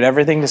reconfigured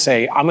everything to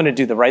say, I'm going to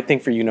do the right thing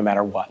for you no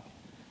matter what.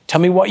 Tell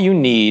me what you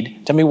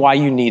need. Tell me why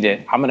you need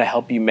it. I'm going to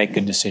help you make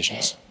good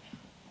decisions.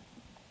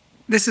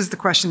 This is the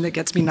question that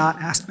gets me not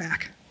asked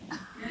back.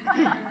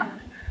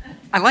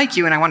 I like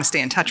you and I want to stay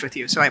in touch with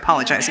you, so I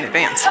apologize in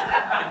advance.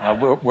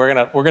 We're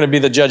gonna be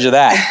the judge of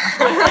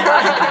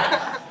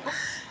that.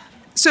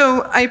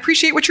 So I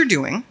appreciate what you're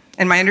doing,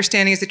 and my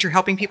understanding is that you're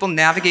helping people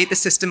navigate the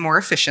system more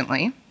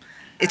efficiently.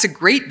 It's a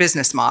great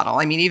business model.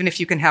 I mean, even if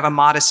you can have a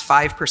modest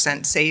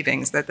 5%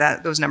 savings,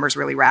 those numbers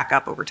really rack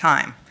up over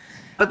time.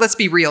 But let's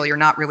be real, you're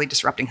not really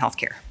disrupting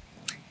healthcare.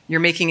 You're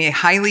making a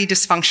highly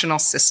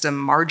dysfunctional system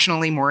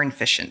marginally more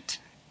efficient.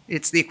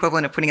 It's the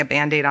equivalent of putting a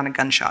Band-Aid on a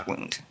gunshot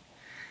wound.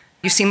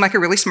 You seem like a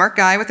really smart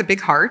guy with a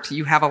big heart.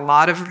 You have a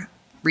lot of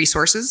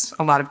resources,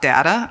 a lot of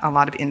data, a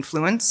lot of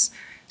influence.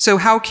 So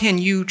how can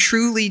you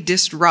truly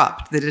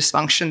disrupt the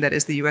dysfunction that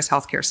is the US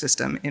healthcare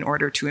system in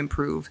order to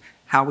improve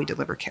how we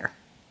deliver care?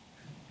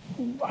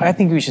 I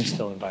think we should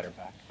still invite her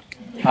back.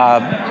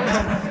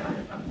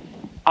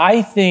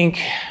 I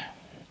think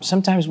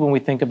sometimes when we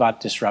think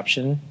about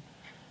disruption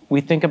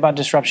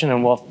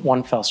in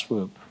one fell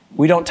swoop.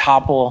 We don't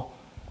topple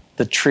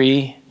the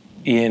tree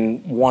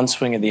in one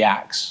swing of the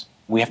axe.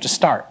 We have to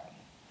start.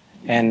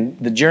 And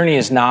the journey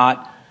is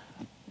not,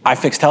 I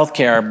fixed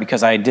healthcare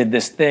because I did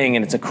this thing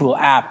and it's a cool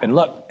app and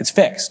look, it's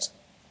fixed.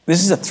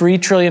 This is a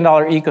 $3 trillion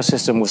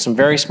ecosystem with some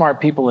very smart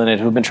people in it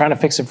who've been trying to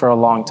fix it for a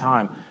long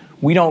time.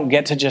 We don't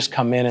get to just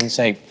come in and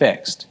say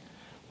fixed.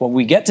 What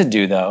we get to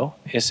do though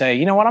is say,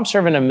 you know what, I'm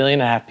serving 1.5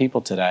 million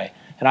people today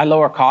and I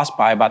lower costs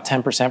by about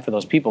 10% for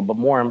those people, but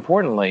more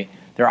importantly,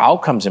 their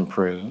outcomes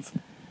improve,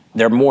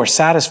 they're more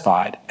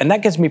satisfied, and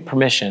that gives me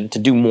permission to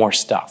do more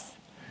stuff.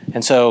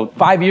 And so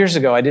 5 years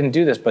ago, I didn't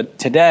do this, but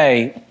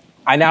today,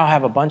 I now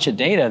have a bunch of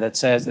data that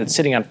says, that's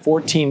sitting on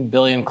 14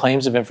 billion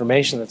claims of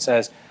information that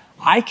says,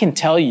 I can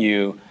tell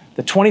you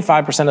the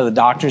 25% of the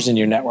doctors in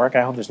your network,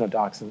 I hope there's no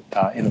docs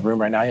in the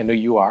room right now, I know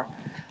you are,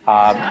 and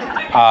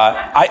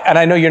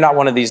I know you're not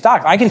one of these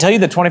docs. I can tell you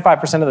that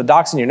 25% of the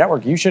docs in your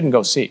network you shouldn't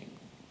go see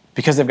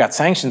because they've got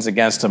sanctions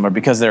against them or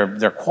because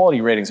their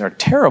quality ratings are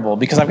terrible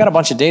because I've got a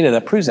bunch of data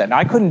that proves that. Now,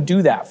 I couldn't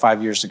do that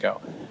 5 years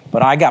ago.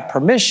 But I got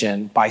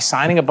permission by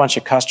signing a bunch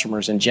of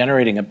customers and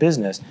generating a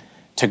business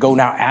to go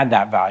now add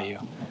that value.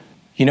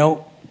 You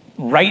know,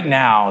 right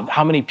now,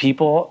 how many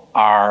people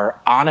are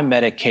on a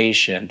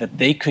medication that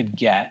they could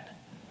get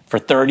for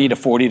 30 to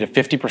 40 to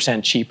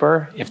 50%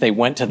 cheaper if they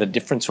went to the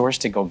different source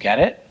to go get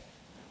it?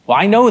 Well,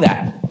 I know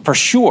that for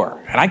sure.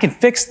 And I can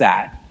fix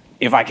that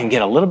if I can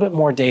get a little bit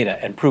more data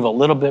and prove a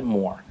little bit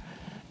more.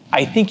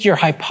 I think your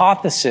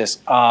hypothesis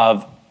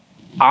of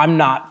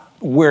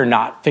we're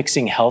not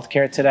fixing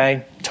healthcare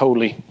today,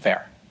 totally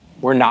fair.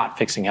 We're not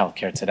fixing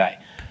healthcare today.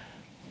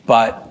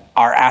 But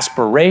our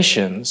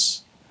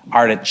aspirations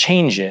are to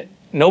change it.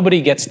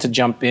 Nobody gets to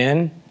jump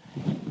in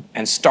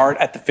and start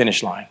at the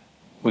finish line.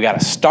 We got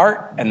to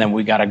start and then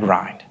we got to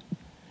grind.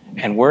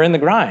 And we're in the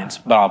grinds,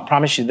 but I'll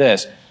promise you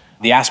this,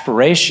 the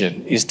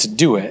aspiration is to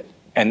do it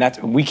And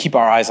we keep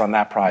our eyes on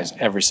that prize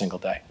every single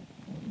day.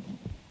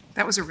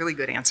 That was a really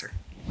good answer.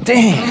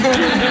 Dang.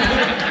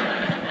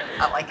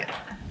 I like it.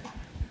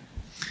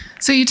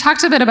 So you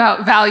talked a bit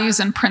about values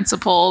and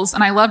principles,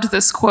 and I loved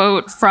this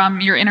quote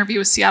from your interview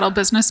with Seattle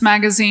Business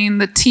Magazine.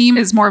 The team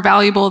is more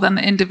valuable than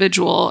the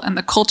individual, and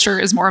the culture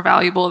is more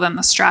valuable than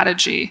the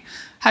strategy.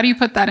 How do you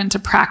put that into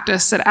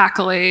practice at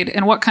Accolade,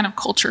 and what kind of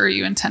culture are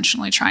you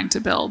intentionally trying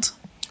to build?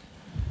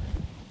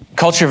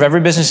 Culture of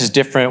every business is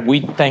different.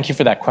 We thank you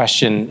for that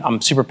question. I'm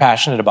super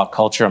passionate about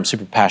culture. I'm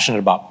super passionate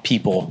about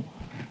people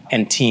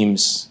and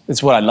teams.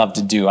 It's what I love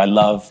to do. I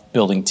love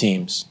building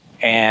teams.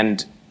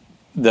 And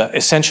the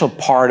essential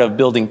part of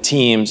building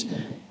teams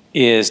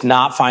is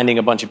not finding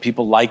a bunch of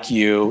people like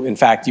you. In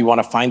fact, you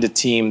want to find a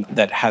team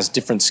that has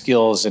different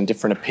skills and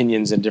different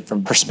opinions and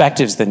different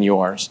perspectives than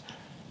yours.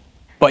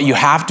 But you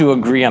have to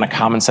agree on a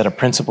common set of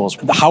principles.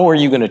 How are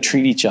you going to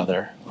treat each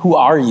other? Who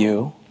are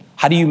you?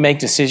 How do you make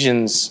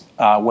decisions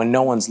when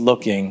no one's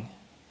looking?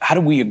 How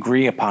do we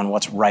agree upon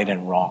what's right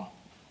and wrong?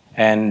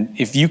 And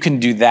if you can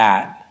do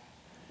that,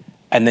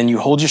 and then you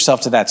hold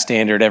yourself to that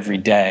standard every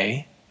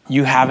day,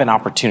 you have an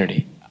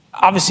opportunity.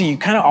 Obviously, you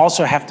kind of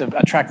also have to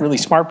attract really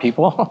smart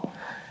people,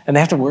 and they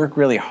have to work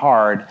really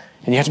hard,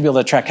 and you have to be able to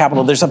attract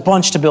capital. There's a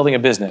bunch to building a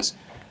business.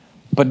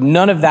 But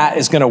none of that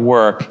is going to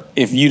work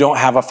if you don't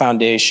have a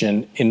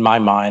foundation, in my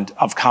mind,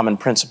 of common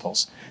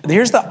principles.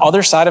 Here's the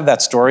other side of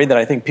that story that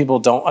I think people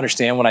don't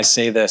understand when I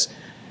say this,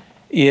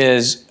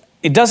 is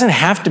it doesn't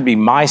have to be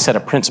my set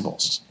of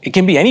principles. It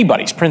can be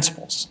anybody's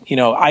principles. You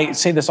know, I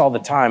say this all the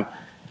time.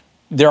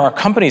 There are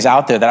companies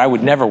out there that I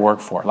would never work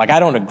for. Like, I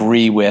don't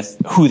agree with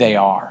who they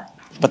are,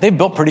 but they've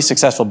built pretty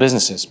successful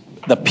businesses.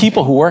 The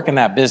people who work in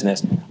that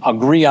business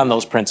agree on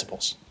those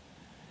principles,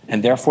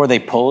 and therefore they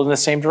pull in the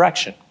same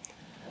direction.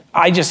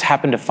 I just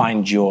happen to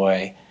find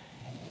joy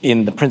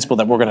in the principle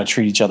that we're going to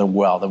treat each other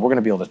well, that we're going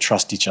to be able to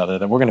trust each other,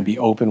 that we're going to be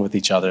open with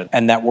each other,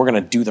 and that we're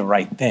going to do the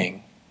right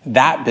thing.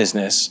 That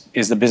business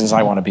is the business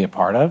I want to be a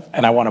part of,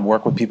 and I want to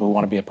work with people who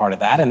want to be a part of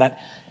that. And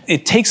that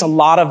it takes a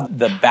lot of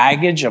the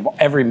baggage of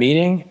every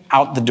meeting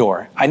out the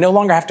door. I no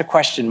longer have to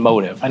question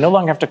motive. I no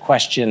longer have to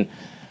question,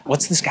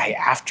 what's this guy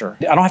after?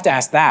 I don't have to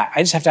ask that.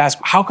 I just have to ask,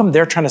 how come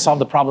they're trying to solve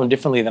the problem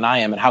differently than I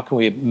am, and how can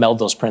we meld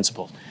those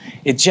principles?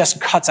 It just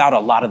cuts out a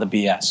lot of the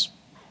BS.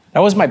 That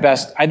was my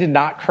best. I did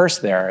not curse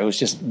there. It was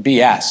just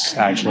BS,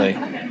 actually.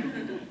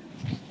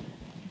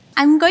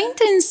 I'm going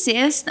to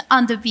insist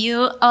on the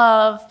view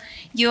of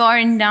you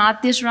are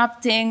not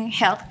disrupting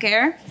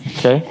healthcare.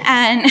 Okay.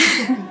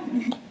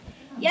 And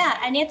yeah,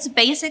 and it's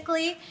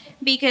basically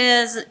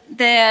because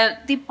the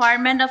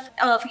Department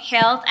of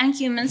Health and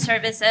Human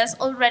Services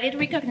already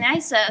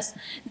recognizes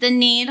the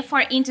need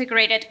for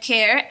integrated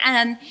care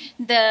and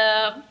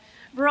the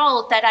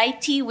role that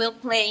IT will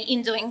play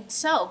in doing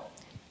so.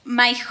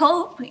 My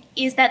hope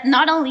is that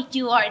not only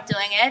you are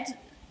doing it,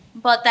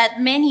 but that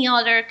many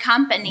other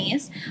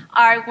companies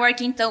are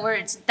working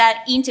towards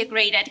that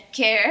integrated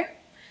care.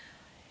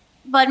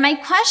 But my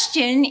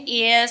question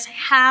is,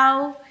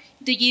 how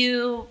do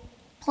you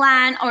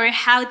plan, or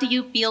how do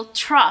you build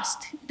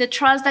trust? The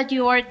trust that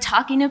you are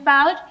talking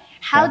about,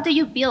 how do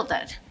you build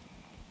it?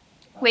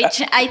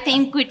 Which I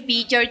think would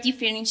be your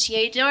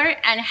differentiator,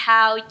 and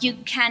how you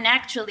can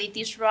actually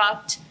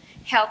disrupt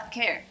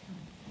healthcare.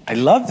 I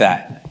love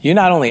that. You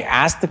not only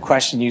asked the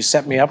question, you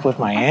set me up with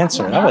my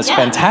answer. That was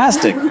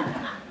fantastic.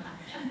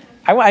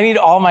 I need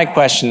all my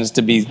questions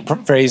to be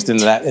phrased in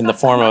the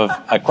form of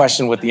a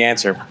question with the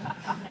answer.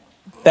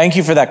 Thank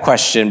you for that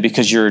question,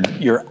 because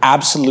you're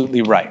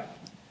absolutely right.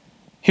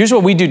 Here's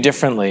what we do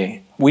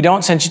differently. We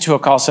don't send you to a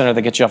call center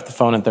that gets you off the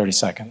phone in 30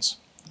 seconds.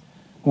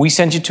 We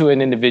send you to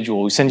an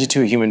individual. We send you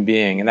to a human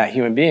being, and that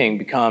human being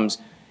becomes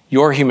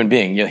your human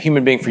being, a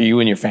human being for you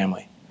and your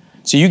family.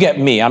 So you get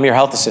me. I'm your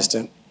health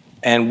assistant.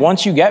 And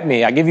once you get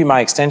me, I give you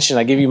my extension,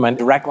 I give you my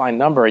direct line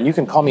number, and you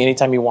can call me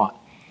anytime you want.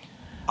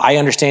 I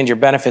understand your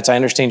benefits, I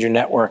understand your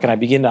network, and I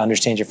begin to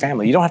understand your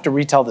family. You don't have to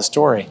retell the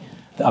story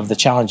of the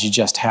challenge you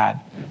just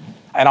had.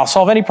 And I'll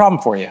solve any problem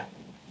for you.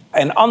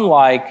 And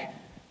unlike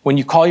when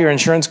you call your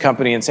insurance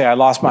company and say, I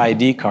lost my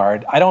ID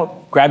card, I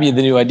don't grab you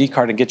the new ID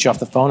card and get you off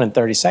the phone in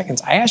 30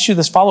 seconds. I ask you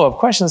this follow-up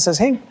question that says,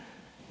 hey,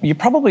 you're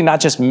probably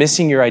not just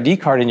missing your ID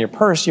card in your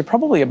purse, you're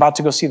probably about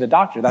to go see the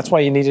doctor. That's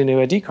why you need a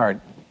new ID card.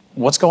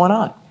 What's going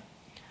on?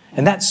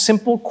 And that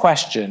simple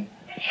question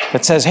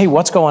that says, hey,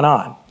 what's going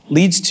on,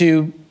 leads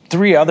to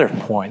 3 other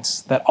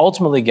points that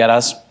ultimately get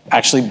us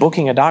actually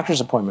booking a doctor's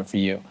appointment for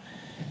you.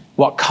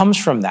 What comes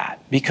from that?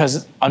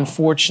 Because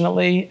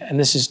unfortunately, and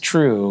this is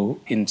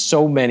true in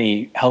so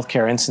many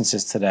healthcare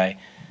instances today,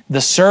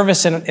 the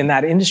service in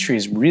that industry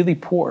is really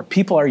poor.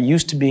 People are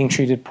used to being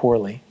treated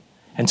poorly.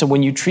 And so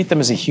when you treat them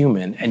as a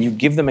human and you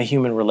give them a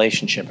human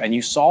relationship and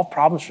you solve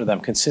problems for them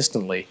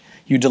consistently,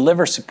 you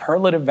deliver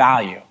superlative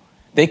value,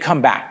 they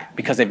come back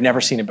because they've never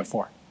seen it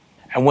before.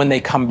 And when they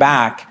come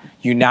back,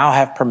 you now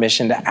have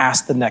permission to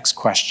ask the next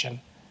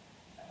question.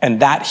 And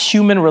that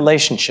human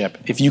relationship,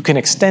 if you can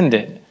extend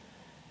it,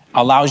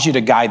 allows you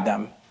to guide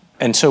them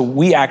And so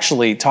we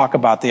actually talk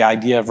about the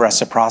idea of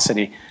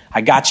reciprocity.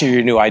 I got you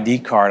your new ID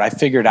card. I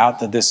figured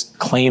out that this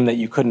claim that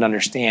you couldn't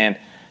understand.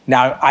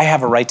 Now I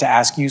have a right to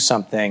ask you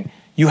something.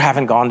 You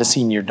haven't gone to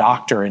see your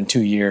doctor in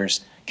 2 years.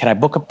 Can I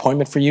book an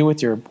appointment for you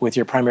with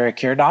your primary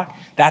care doc?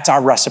 That's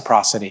our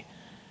reciprocity.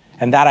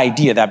 And that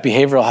idea, that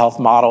behavioral health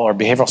model or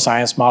behavioral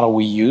science model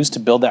we use to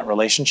build that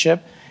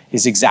relationship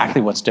is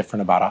exactly what's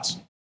different about us.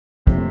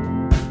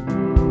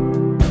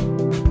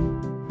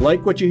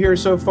 Like what you hear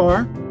so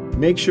far?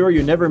 Make sure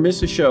you never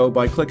miss a show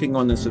by clicking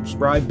on the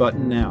subscribe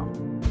button now.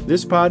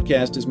 This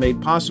podcast is made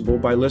possible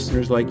by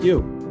listeners like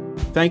you.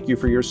 Thank you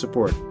for your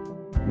support.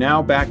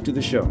 Now back to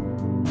the show.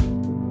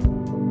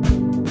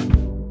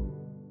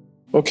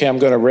 Okay, I'm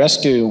going to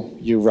rescue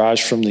you,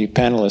 Raj, from the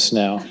panelists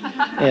now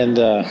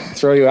and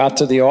throw you out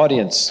to the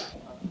audience.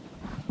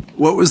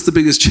 What was the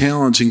biggest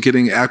challenge in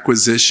getting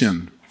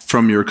acquisition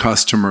from your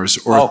customers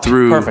or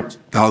through the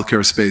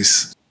healthcare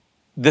space?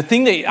 The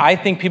thing that I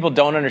think people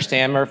don't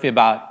understand, Murphy,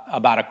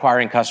 about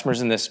acquiring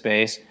customers in this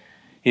space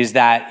is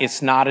that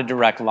it's not a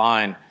direct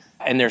line.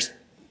 And there's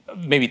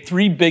maybe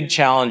 3 big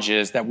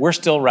challenges that we're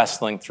still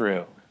wrestling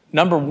through.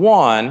 Number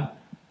one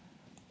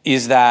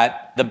is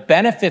that the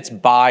benefits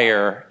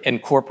buyer in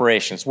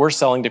corporations, we're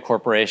selling to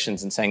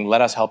corporations and saying, let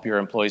us help your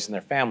employees and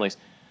their families,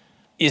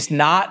 is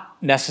not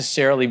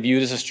necessarily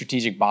viewed as a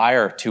strategic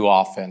buyer too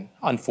often,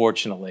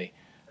 unfortunately.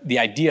 The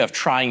idea of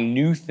trying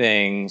new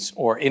things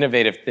or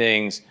innovative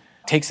things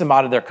takes them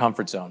out of their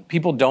comfort zone.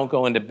 People don't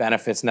go into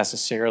benefits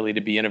necessarily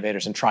to be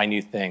innovators and try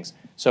new things.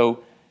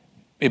 So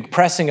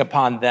impressing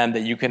upon them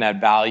that you can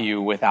add value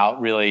without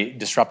really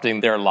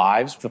disrupting their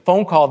lives. The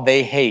phone call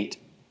they hate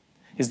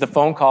is the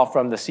phone call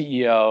from the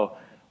CEO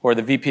or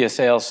the VP of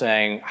sales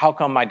saying, how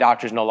come my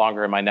doctor's no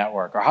longer in my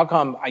network? Or how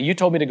come you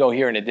told me to go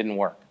here and it didn't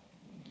work?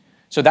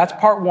 So that's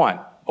part one.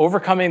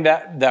 Overcoming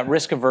that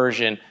risk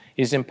aversion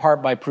is in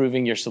part by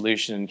proving your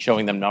solution and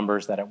showing them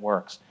numbers that it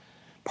works.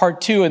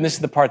 Part two, and this is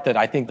the part that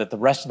I think that the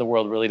rest of the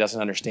world really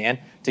doesn't understand,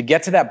 to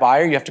get to that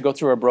buyer, you have to go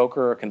through a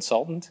broker or a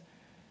consultant.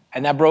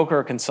 And that broker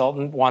or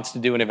consultant wants to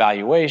do an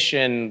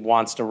evaluation,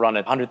 wants to run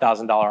a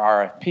 $100,000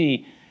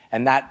 RFP,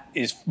 and that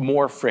is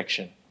more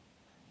friction.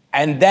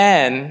 And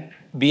then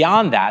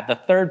beyond that, the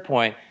third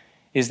point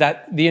is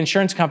that the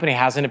insurance company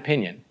has an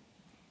opinion.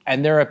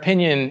 And their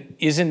opinion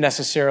isn't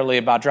necessarily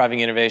about driving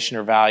innovation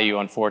or value,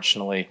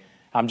 unfortunately.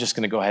 I'm just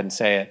going to go ahead and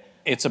say it.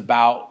 It's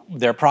about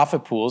their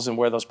profit pools and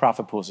where those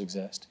profit pools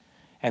exist.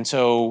 And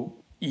so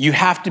you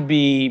have to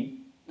be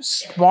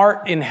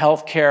smart in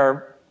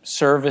healthcare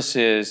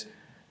services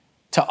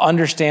to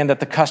understand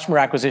that the customer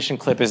acquisition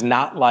clip is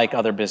not like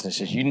other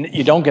businesses.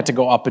 You don't get to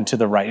go up and to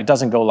the right. It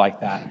doesn't go like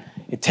that.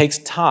 It takes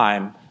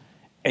time,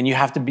 and you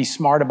have to be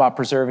smart about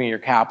preserving your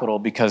capital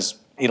because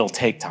it'll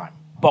take time.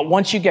 But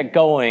once you get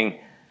going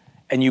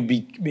and you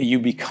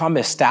become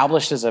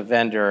established as a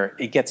vendor,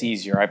 it gets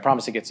easier. I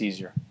promise it gets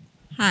easier.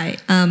 Hi,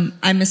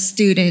 I'm a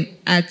student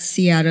at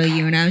Seattle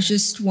U, and I was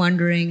just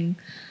wondering,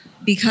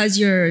 because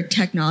you're a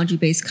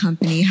technology-based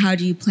company, how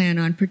do you plan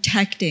on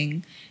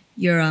protecting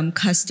your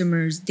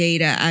customers'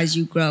 data as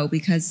you grow?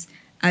 Because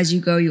as you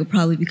go, you'll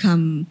probably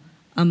become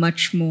a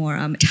much more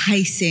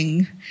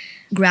enticing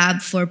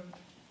grab for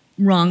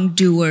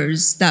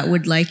wrongdoers that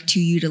would like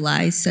to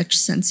utilize such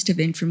sensitive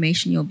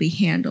information you'll be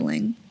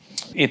handling.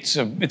 It's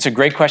a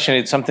great question.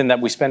 It's something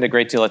that we spend a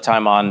great deal of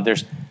time on.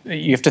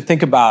 You have to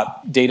think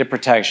about data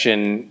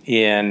protection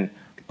in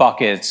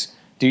buckets.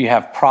 Do you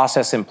have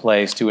process in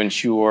place to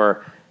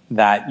ensure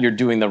that you're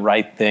doing the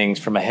right things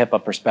from a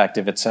HIPAA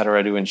perspective, et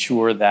cetera, to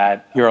ensure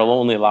that you're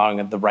only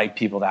allowing the right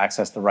people to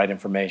access the right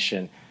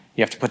information?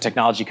 You have to put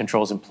technology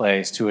controls in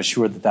place to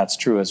assure that that's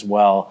true as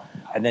well.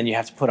 And then you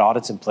have to put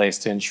audits in place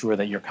to ensure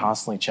that you're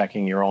constantly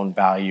checking your own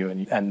value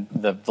and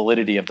the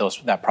validity of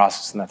that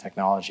process and that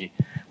technology.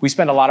 We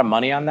spend a lot of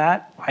money on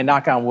that. I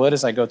knock on wood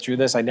as I go through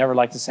this. I never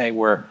like to say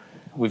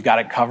we've got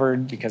it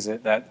covered because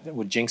that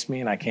would jinx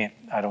me, and I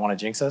don't want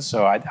to jinx us.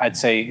 So I'd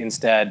say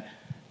instead,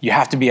 you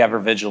have to be ever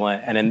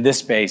vigilant, and in this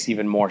space,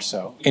 even more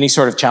so. Any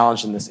sort of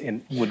challenge in this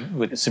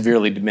would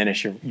severely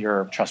diminish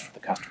your trust for the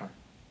customer.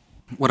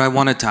 What I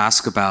wanted to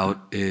ask about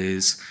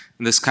is,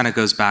 and this kind of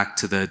goes back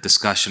to the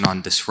discussion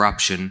on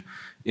disruption.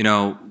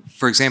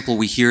 For example,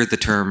 we hear the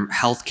term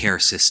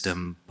healthcare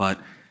system,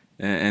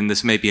 and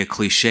this may be a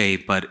cliche,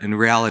 but in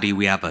reality,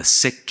 we have a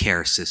sick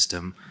care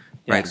system,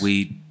 right? Yes.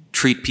 We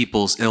treat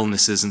people's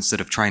illnesses instead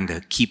of trying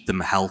to keep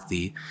them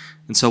healthy.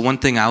 And so one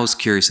thing I was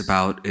curious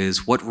about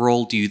is, what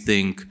role do you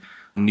think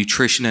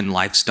nutrition and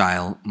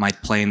lifestyle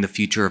might play in the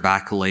future of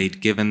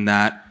Accolade, given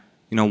that,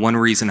 one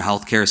reason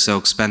healthcare is so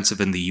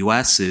expensive in the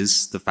US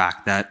is the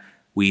fact that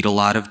we eat a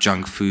lot of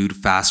junk food,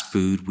 fast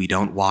food, we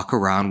don't walk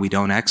around, we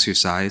don't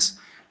exercise,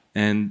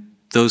 and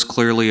those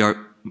clearly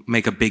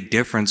make a big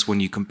difference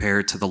when you compare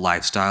it to the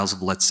lifestyles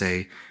of, let's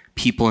say,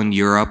 people in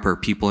Europe or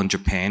people in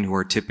Japan who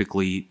are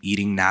typically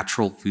eating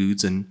natural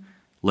foods and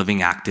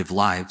living active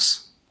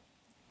lives.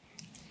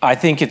 I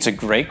think it's a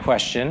great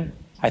question.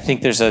 I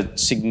think there's a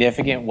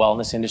significant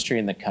wellness industry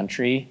in the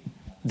country.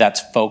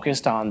 that's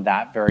focused on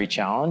that very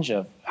challenge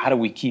of how do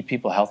we keep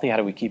people healthy? How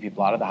do we keep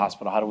people out of the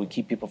hospital? How do we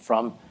keep people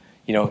from,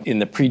 in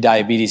the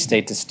pre-diabetes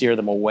state to steer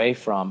them away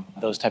from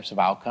those types of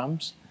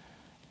outcomes?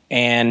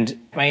 And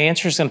my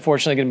answer is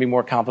unfortunately going to be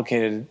more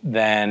complicated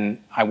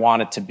than I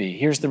want it to be.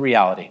 Here's the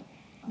reality.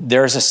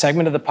 There's a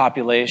segment of the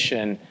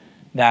population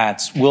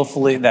that's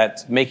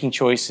making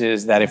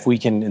choices that if we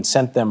can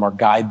incent them or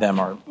guide them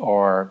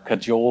or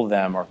cajole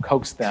them or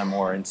coax them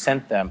or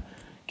incent them,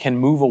 can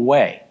move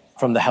away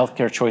from the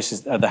healthcare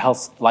choices, the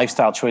health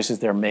lifestyle choices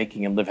they're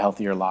making and live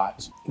healthier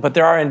lives. But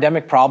there are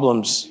endemic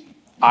problems,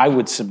 I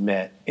would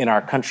submit, in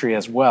our country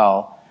as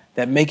well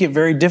that make it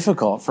very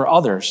difficult for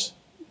others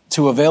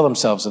to avail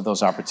themselves of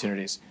those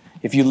opportunities.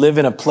 If you live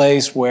in a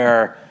place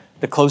where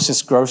the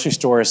closest grocery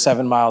store is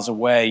 7 miles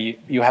away,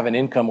 you have an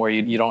income where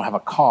you don't have a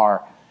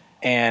car,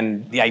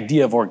 and the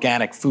idea of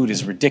organic food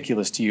is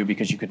ridiculous to you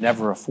because you could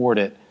never afford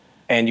it,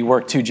 and you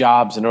work 2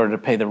 jobs in order to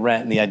pay the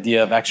rent, and the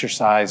idea of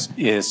exercise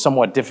is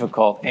somewhat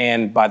difficult,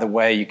 and by the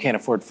way, you can't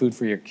afford food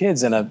for your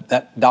kids, and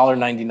that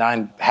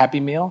 $1.99 Happy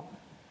Meal,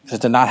 so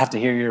to not have to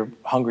hear your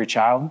hungry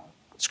child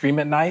scream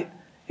at night,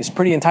 is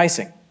pretty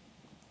enticing.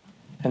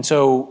 And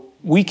so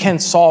we can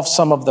solve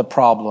some of the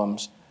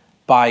problems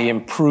by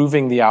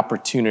improving the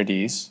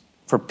opportunities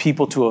for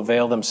people to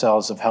avail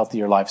themselves of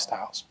healthier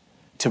lifestyles.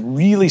 To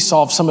really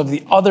solve some of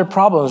the other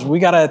problems, we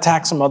got to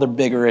attack some other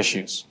bigger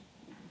issues.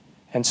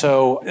 And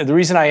so the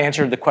reason I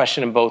answered the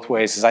question in both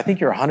ways is I think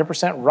you're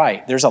 100%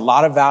 right. There's a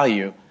lot of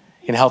value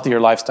in healthier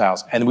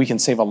lifestyles, and we can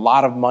save a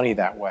lot of money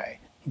that way.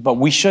 But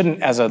we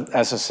shouldn't, as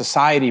a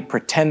society,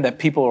 pretend that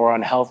people who are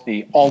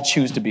unhealthy all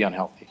choose to be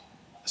unhealthy.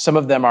 Some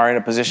of them are in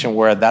a position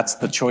where that's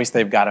the choice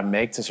they've got to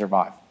make to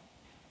survive.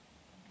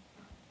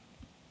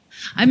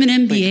 I'm an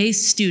MBA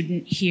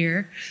student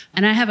here,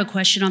 and I have a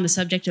question on the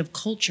subject of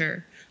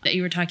culture that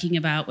you were talking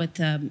about with,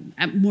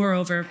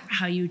 moreover,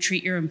 how you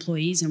treat your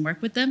employees and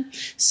work with them.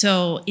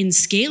 So in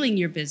scaling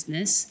your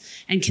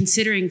business and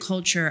considering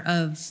culture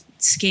of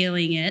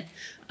scaling it,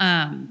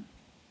 and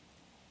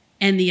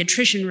the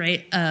attrition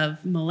rate of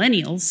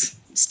millennials,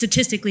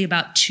 statistically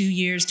about 2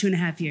 years,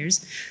 2.5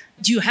 years,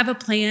 do you have a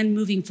plan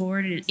moving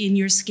forward in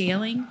your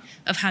scaling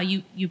of how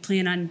you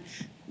plan on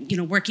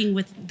working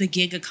with the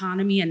gig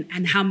economy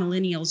and how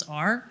millennials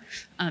are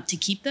to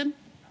keep them?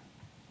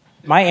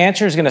 My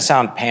answer is going to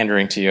sound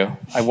pandering to you.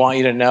 I want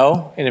you to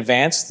know in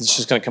advance it's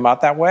just going to come out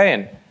that way,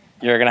 and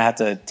you're going to have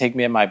to take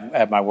me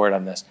at my word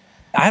on this.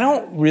 I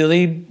don't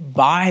really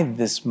buy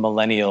this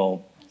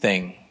millennial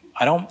thing.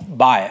 I don't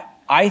buy it.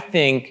 I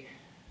think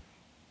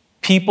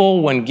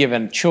people, when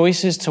given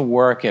choices to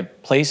work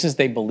at places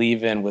they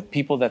believe in, with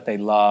people that they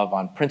love,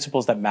 on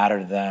principles that matter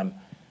to them,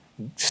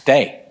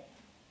 stay.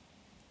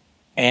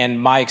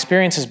 And my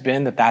experience has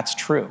been that that's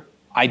true.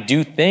 I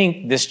do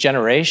think this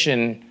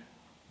generation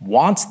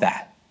wants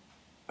that.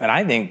 And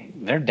I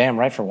think they're damn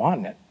right for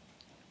wanting it.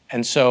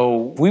 And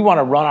so we want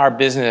to run our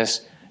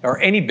business, or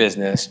any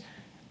business,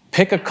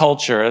 pick a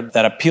culture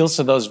that appeals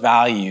to those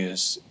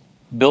values,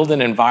 build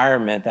an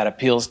environment that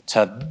appeals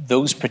to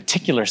those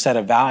particular set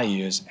of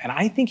values, and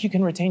I think you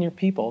can retain your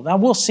people. Now,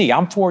 we'll see.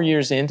 I'm 4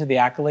 years into the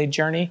Accolade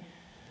journey,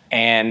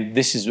 and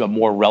this is a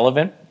more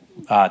relevant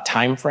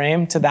time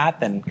frame to that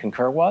than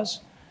Concur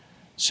was.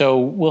 So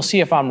we'll see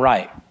if I'm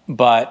right,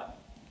 but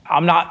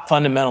I'm not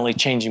fundamentally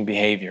changing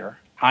behavior.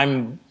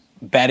 I'm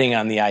betting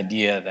on the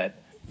idea that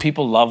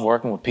people love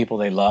working with people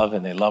they love,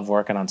 and they love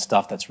working on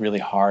stuff that's really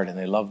hard, and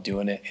they love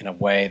doing it in a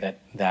way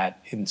that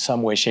in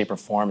some way, shape, or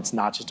form, it's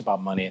not just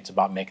about money, it's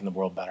about making the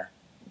world better.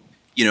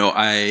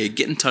 I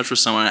get in touch with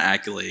someone at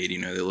Accolade,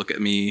 they look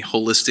at me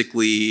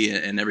holistically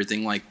and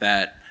everything like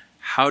that.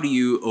 How do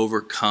you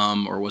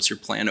overcome, or what's your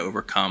plan to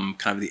overcome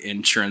kind of the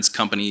insurance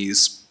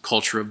company's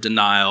culture of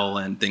denial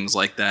and things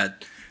like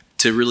that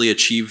to really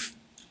achieve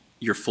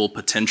your full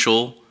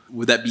potential?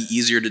 Would that be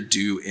easier to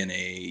do in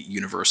a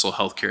universal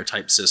healthcare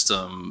type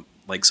system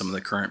like some of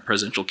the current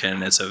presidential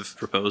candidates have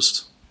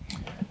proposed?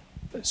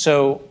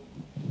 So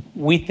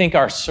we think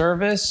our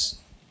service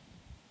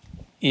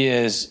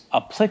is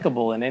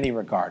applicable in any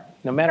regard.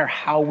 No matter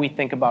how we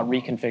think about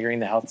reconfiguring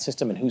the health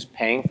system and who's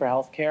paying for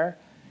healthcare,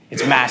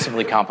 it's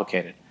massively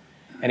complicated.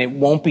 And it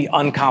won't be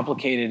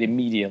uncomplicated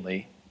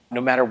immediately, no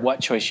matter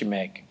what choice you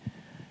make.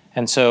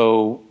 And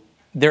so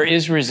there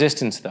is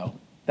resistance, though.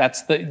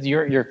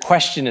 Your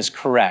question is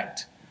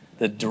correct.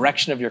 The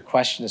direction of your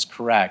question is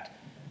correct.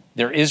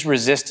 There is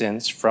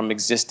resistance from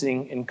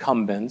existing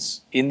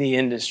incumbents in the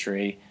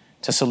industry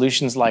to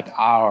solutions like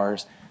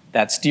ours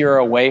that steer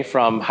away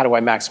from how do I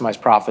maximize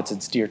profits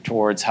and steer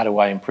towards how do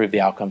I improve the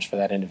outcomes for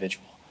that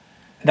individual.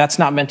 That's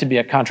not meant to be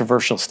a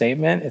controversial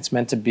statement. It's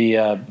meant to be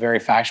a very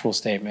factual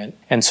statement.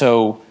 And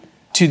so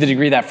to the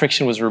degree that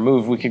friction was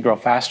removed, we could grow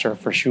faster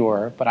for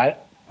sure,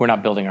 but we're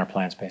not building our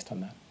plans based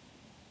on that.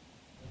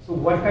 So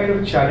what kind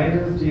of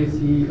challenges do you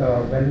see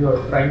when you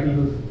are trying to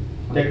use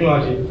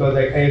technology? Because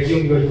I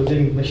assume you're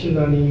using machine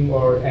learning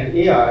and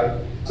AI.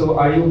 So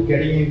are you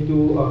getting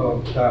into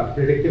the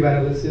predictive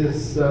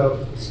analysis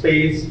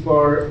space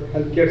for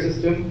healthcare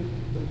system?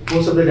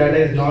 Most of the data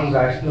is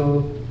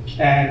non-rational,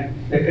 and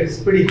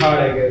it's pretty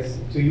hard, I guess,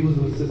 to use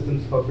those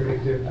systems for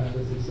predictive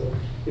analysis. So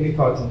any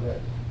thoughts on that?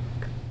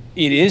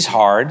 It is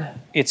hard.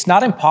 It's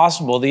not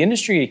impossible. The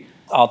industry,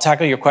 I'll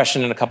tackle your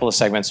question in a couple of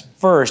segments.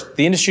 First,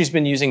 the industry's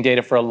been using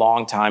data for a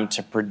long time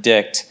to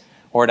predict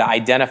or to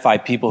identify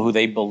people who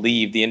they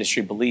believe, the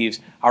industry believes,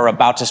 are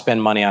about to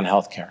spend money on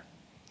healthcare.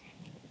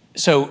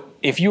 So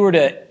if you were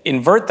to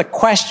invert the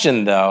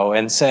question, though,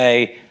 and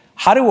say,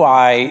 how do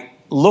I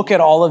look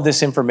at all of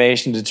this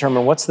information to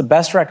determine what's the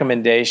best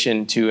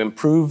recommendation to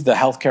improve the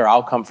healthcare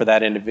outcome for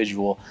that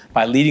individual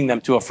by leading them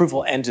to a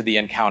fruitful end to the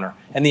encounter?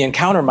 And the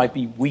encounter might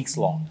be weeks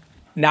long.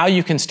 Now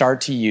you can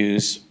start to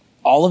use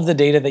all of the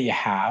data that you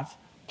have,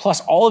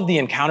 plus all of the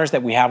encounters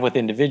that we have with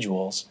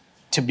individuals,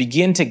 to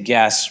begin to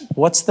guess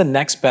what's the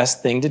next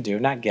best thing to do,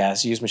 not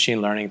guess, use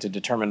machine learning to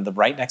determine the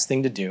right next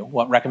thing to do,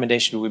 what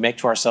recommendation do we make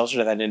to ourselves or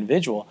to that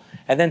individual,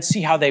 and then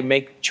see how they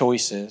make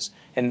choices.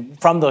 And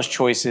from those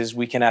choices,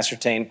 we can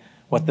ascertain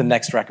what the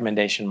next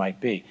recommendation might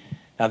be.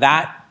 Now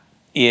that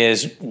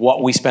is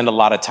what we spend a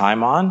lot of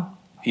time on.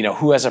 You know,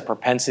 who has a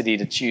propensity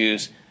to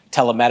choose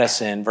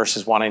telemedicine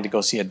versus wanting to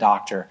go see a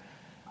doctor,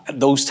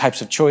 those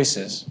types of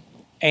choices.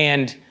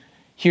 And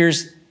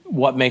here's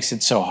what makes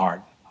it so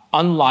hard.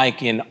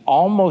 Unlike in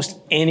almost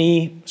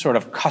any sort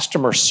of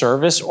customer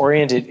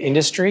service-oriented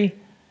industry,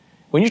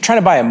 when you're trying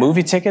to buy a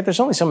movie ticket,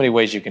 there's only so many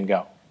ways you can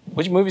go.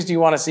 Which movies do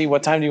you want to see?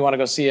 What time do you want to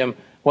go see them?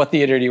 What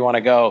theater do you want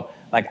to go?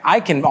 Like,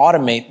 I can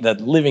automate the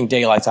living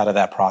daylights out of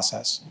that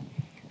process.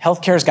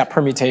 Healthcare's got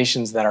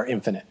permutations that are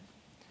infinite.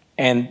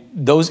 And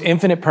those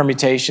infinite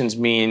permutations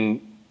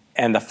mean,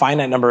 and the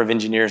finite number of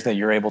engineers that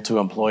you're able to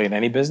employ in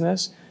any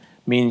business,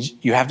 means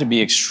you have to be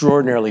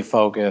extraordinarily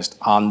focused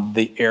on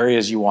the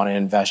areas you want to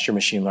invest your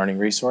machine learning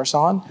resource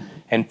on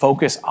and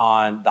focus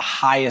on the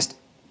highest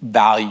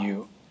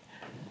value.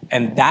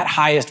 And that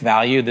highest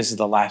value, this is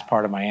the last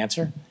part of my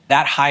answer,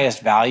 that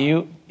highest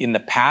value in the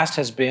past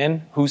has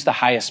been, who's the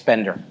highest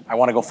spender? I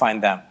want to go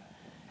find them.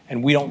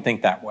 And we don't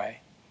think that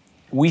way.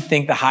 We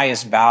think the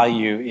highest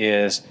value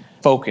is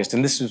focused,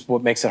 and this is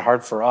what makes it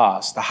hard for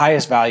us. The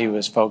highest value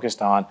is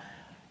focused on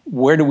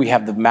where do we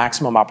have the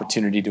maximum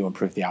opportunity to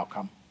improve the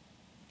outcome.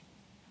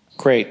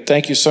 Great.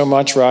 Thank you so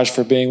much, Raj,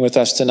 for being with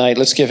us tonight.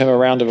 Let's give him a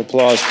round of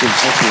applause, please.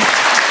 Thank you.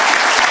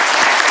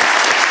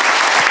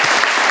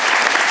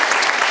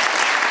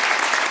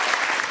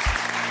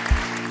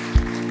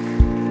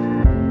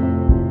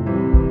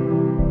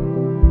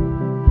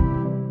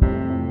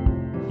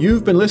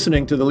 You've been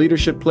listening to the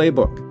Leadership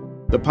Playbook,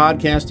 the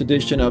podcast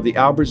edition of the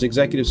Albers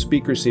Executive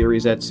Speaker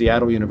Series at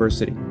Seattle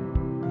University.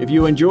 If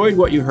you enjoyed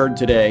what you heard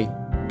today,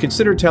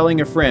 consider telling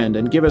a friend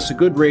and give us a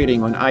good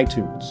rating on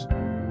iTunes.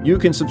 You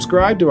can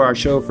subscribe to our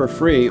show for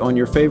free on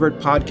your favorite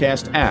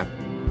podcast app,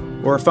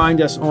 or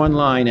find us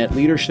online at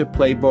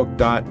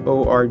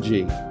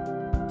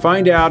leadershipplaybook.org.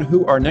 Find out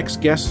who our next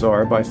guests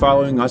are by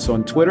following us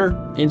on Twitter,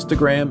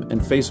 Instagram,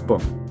 and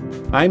Facebook.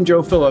 I'm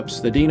Joe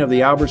Phillips, the Dean of the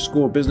Albers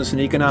School of Business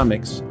and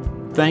Economics.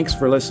 Thanks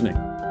for listening.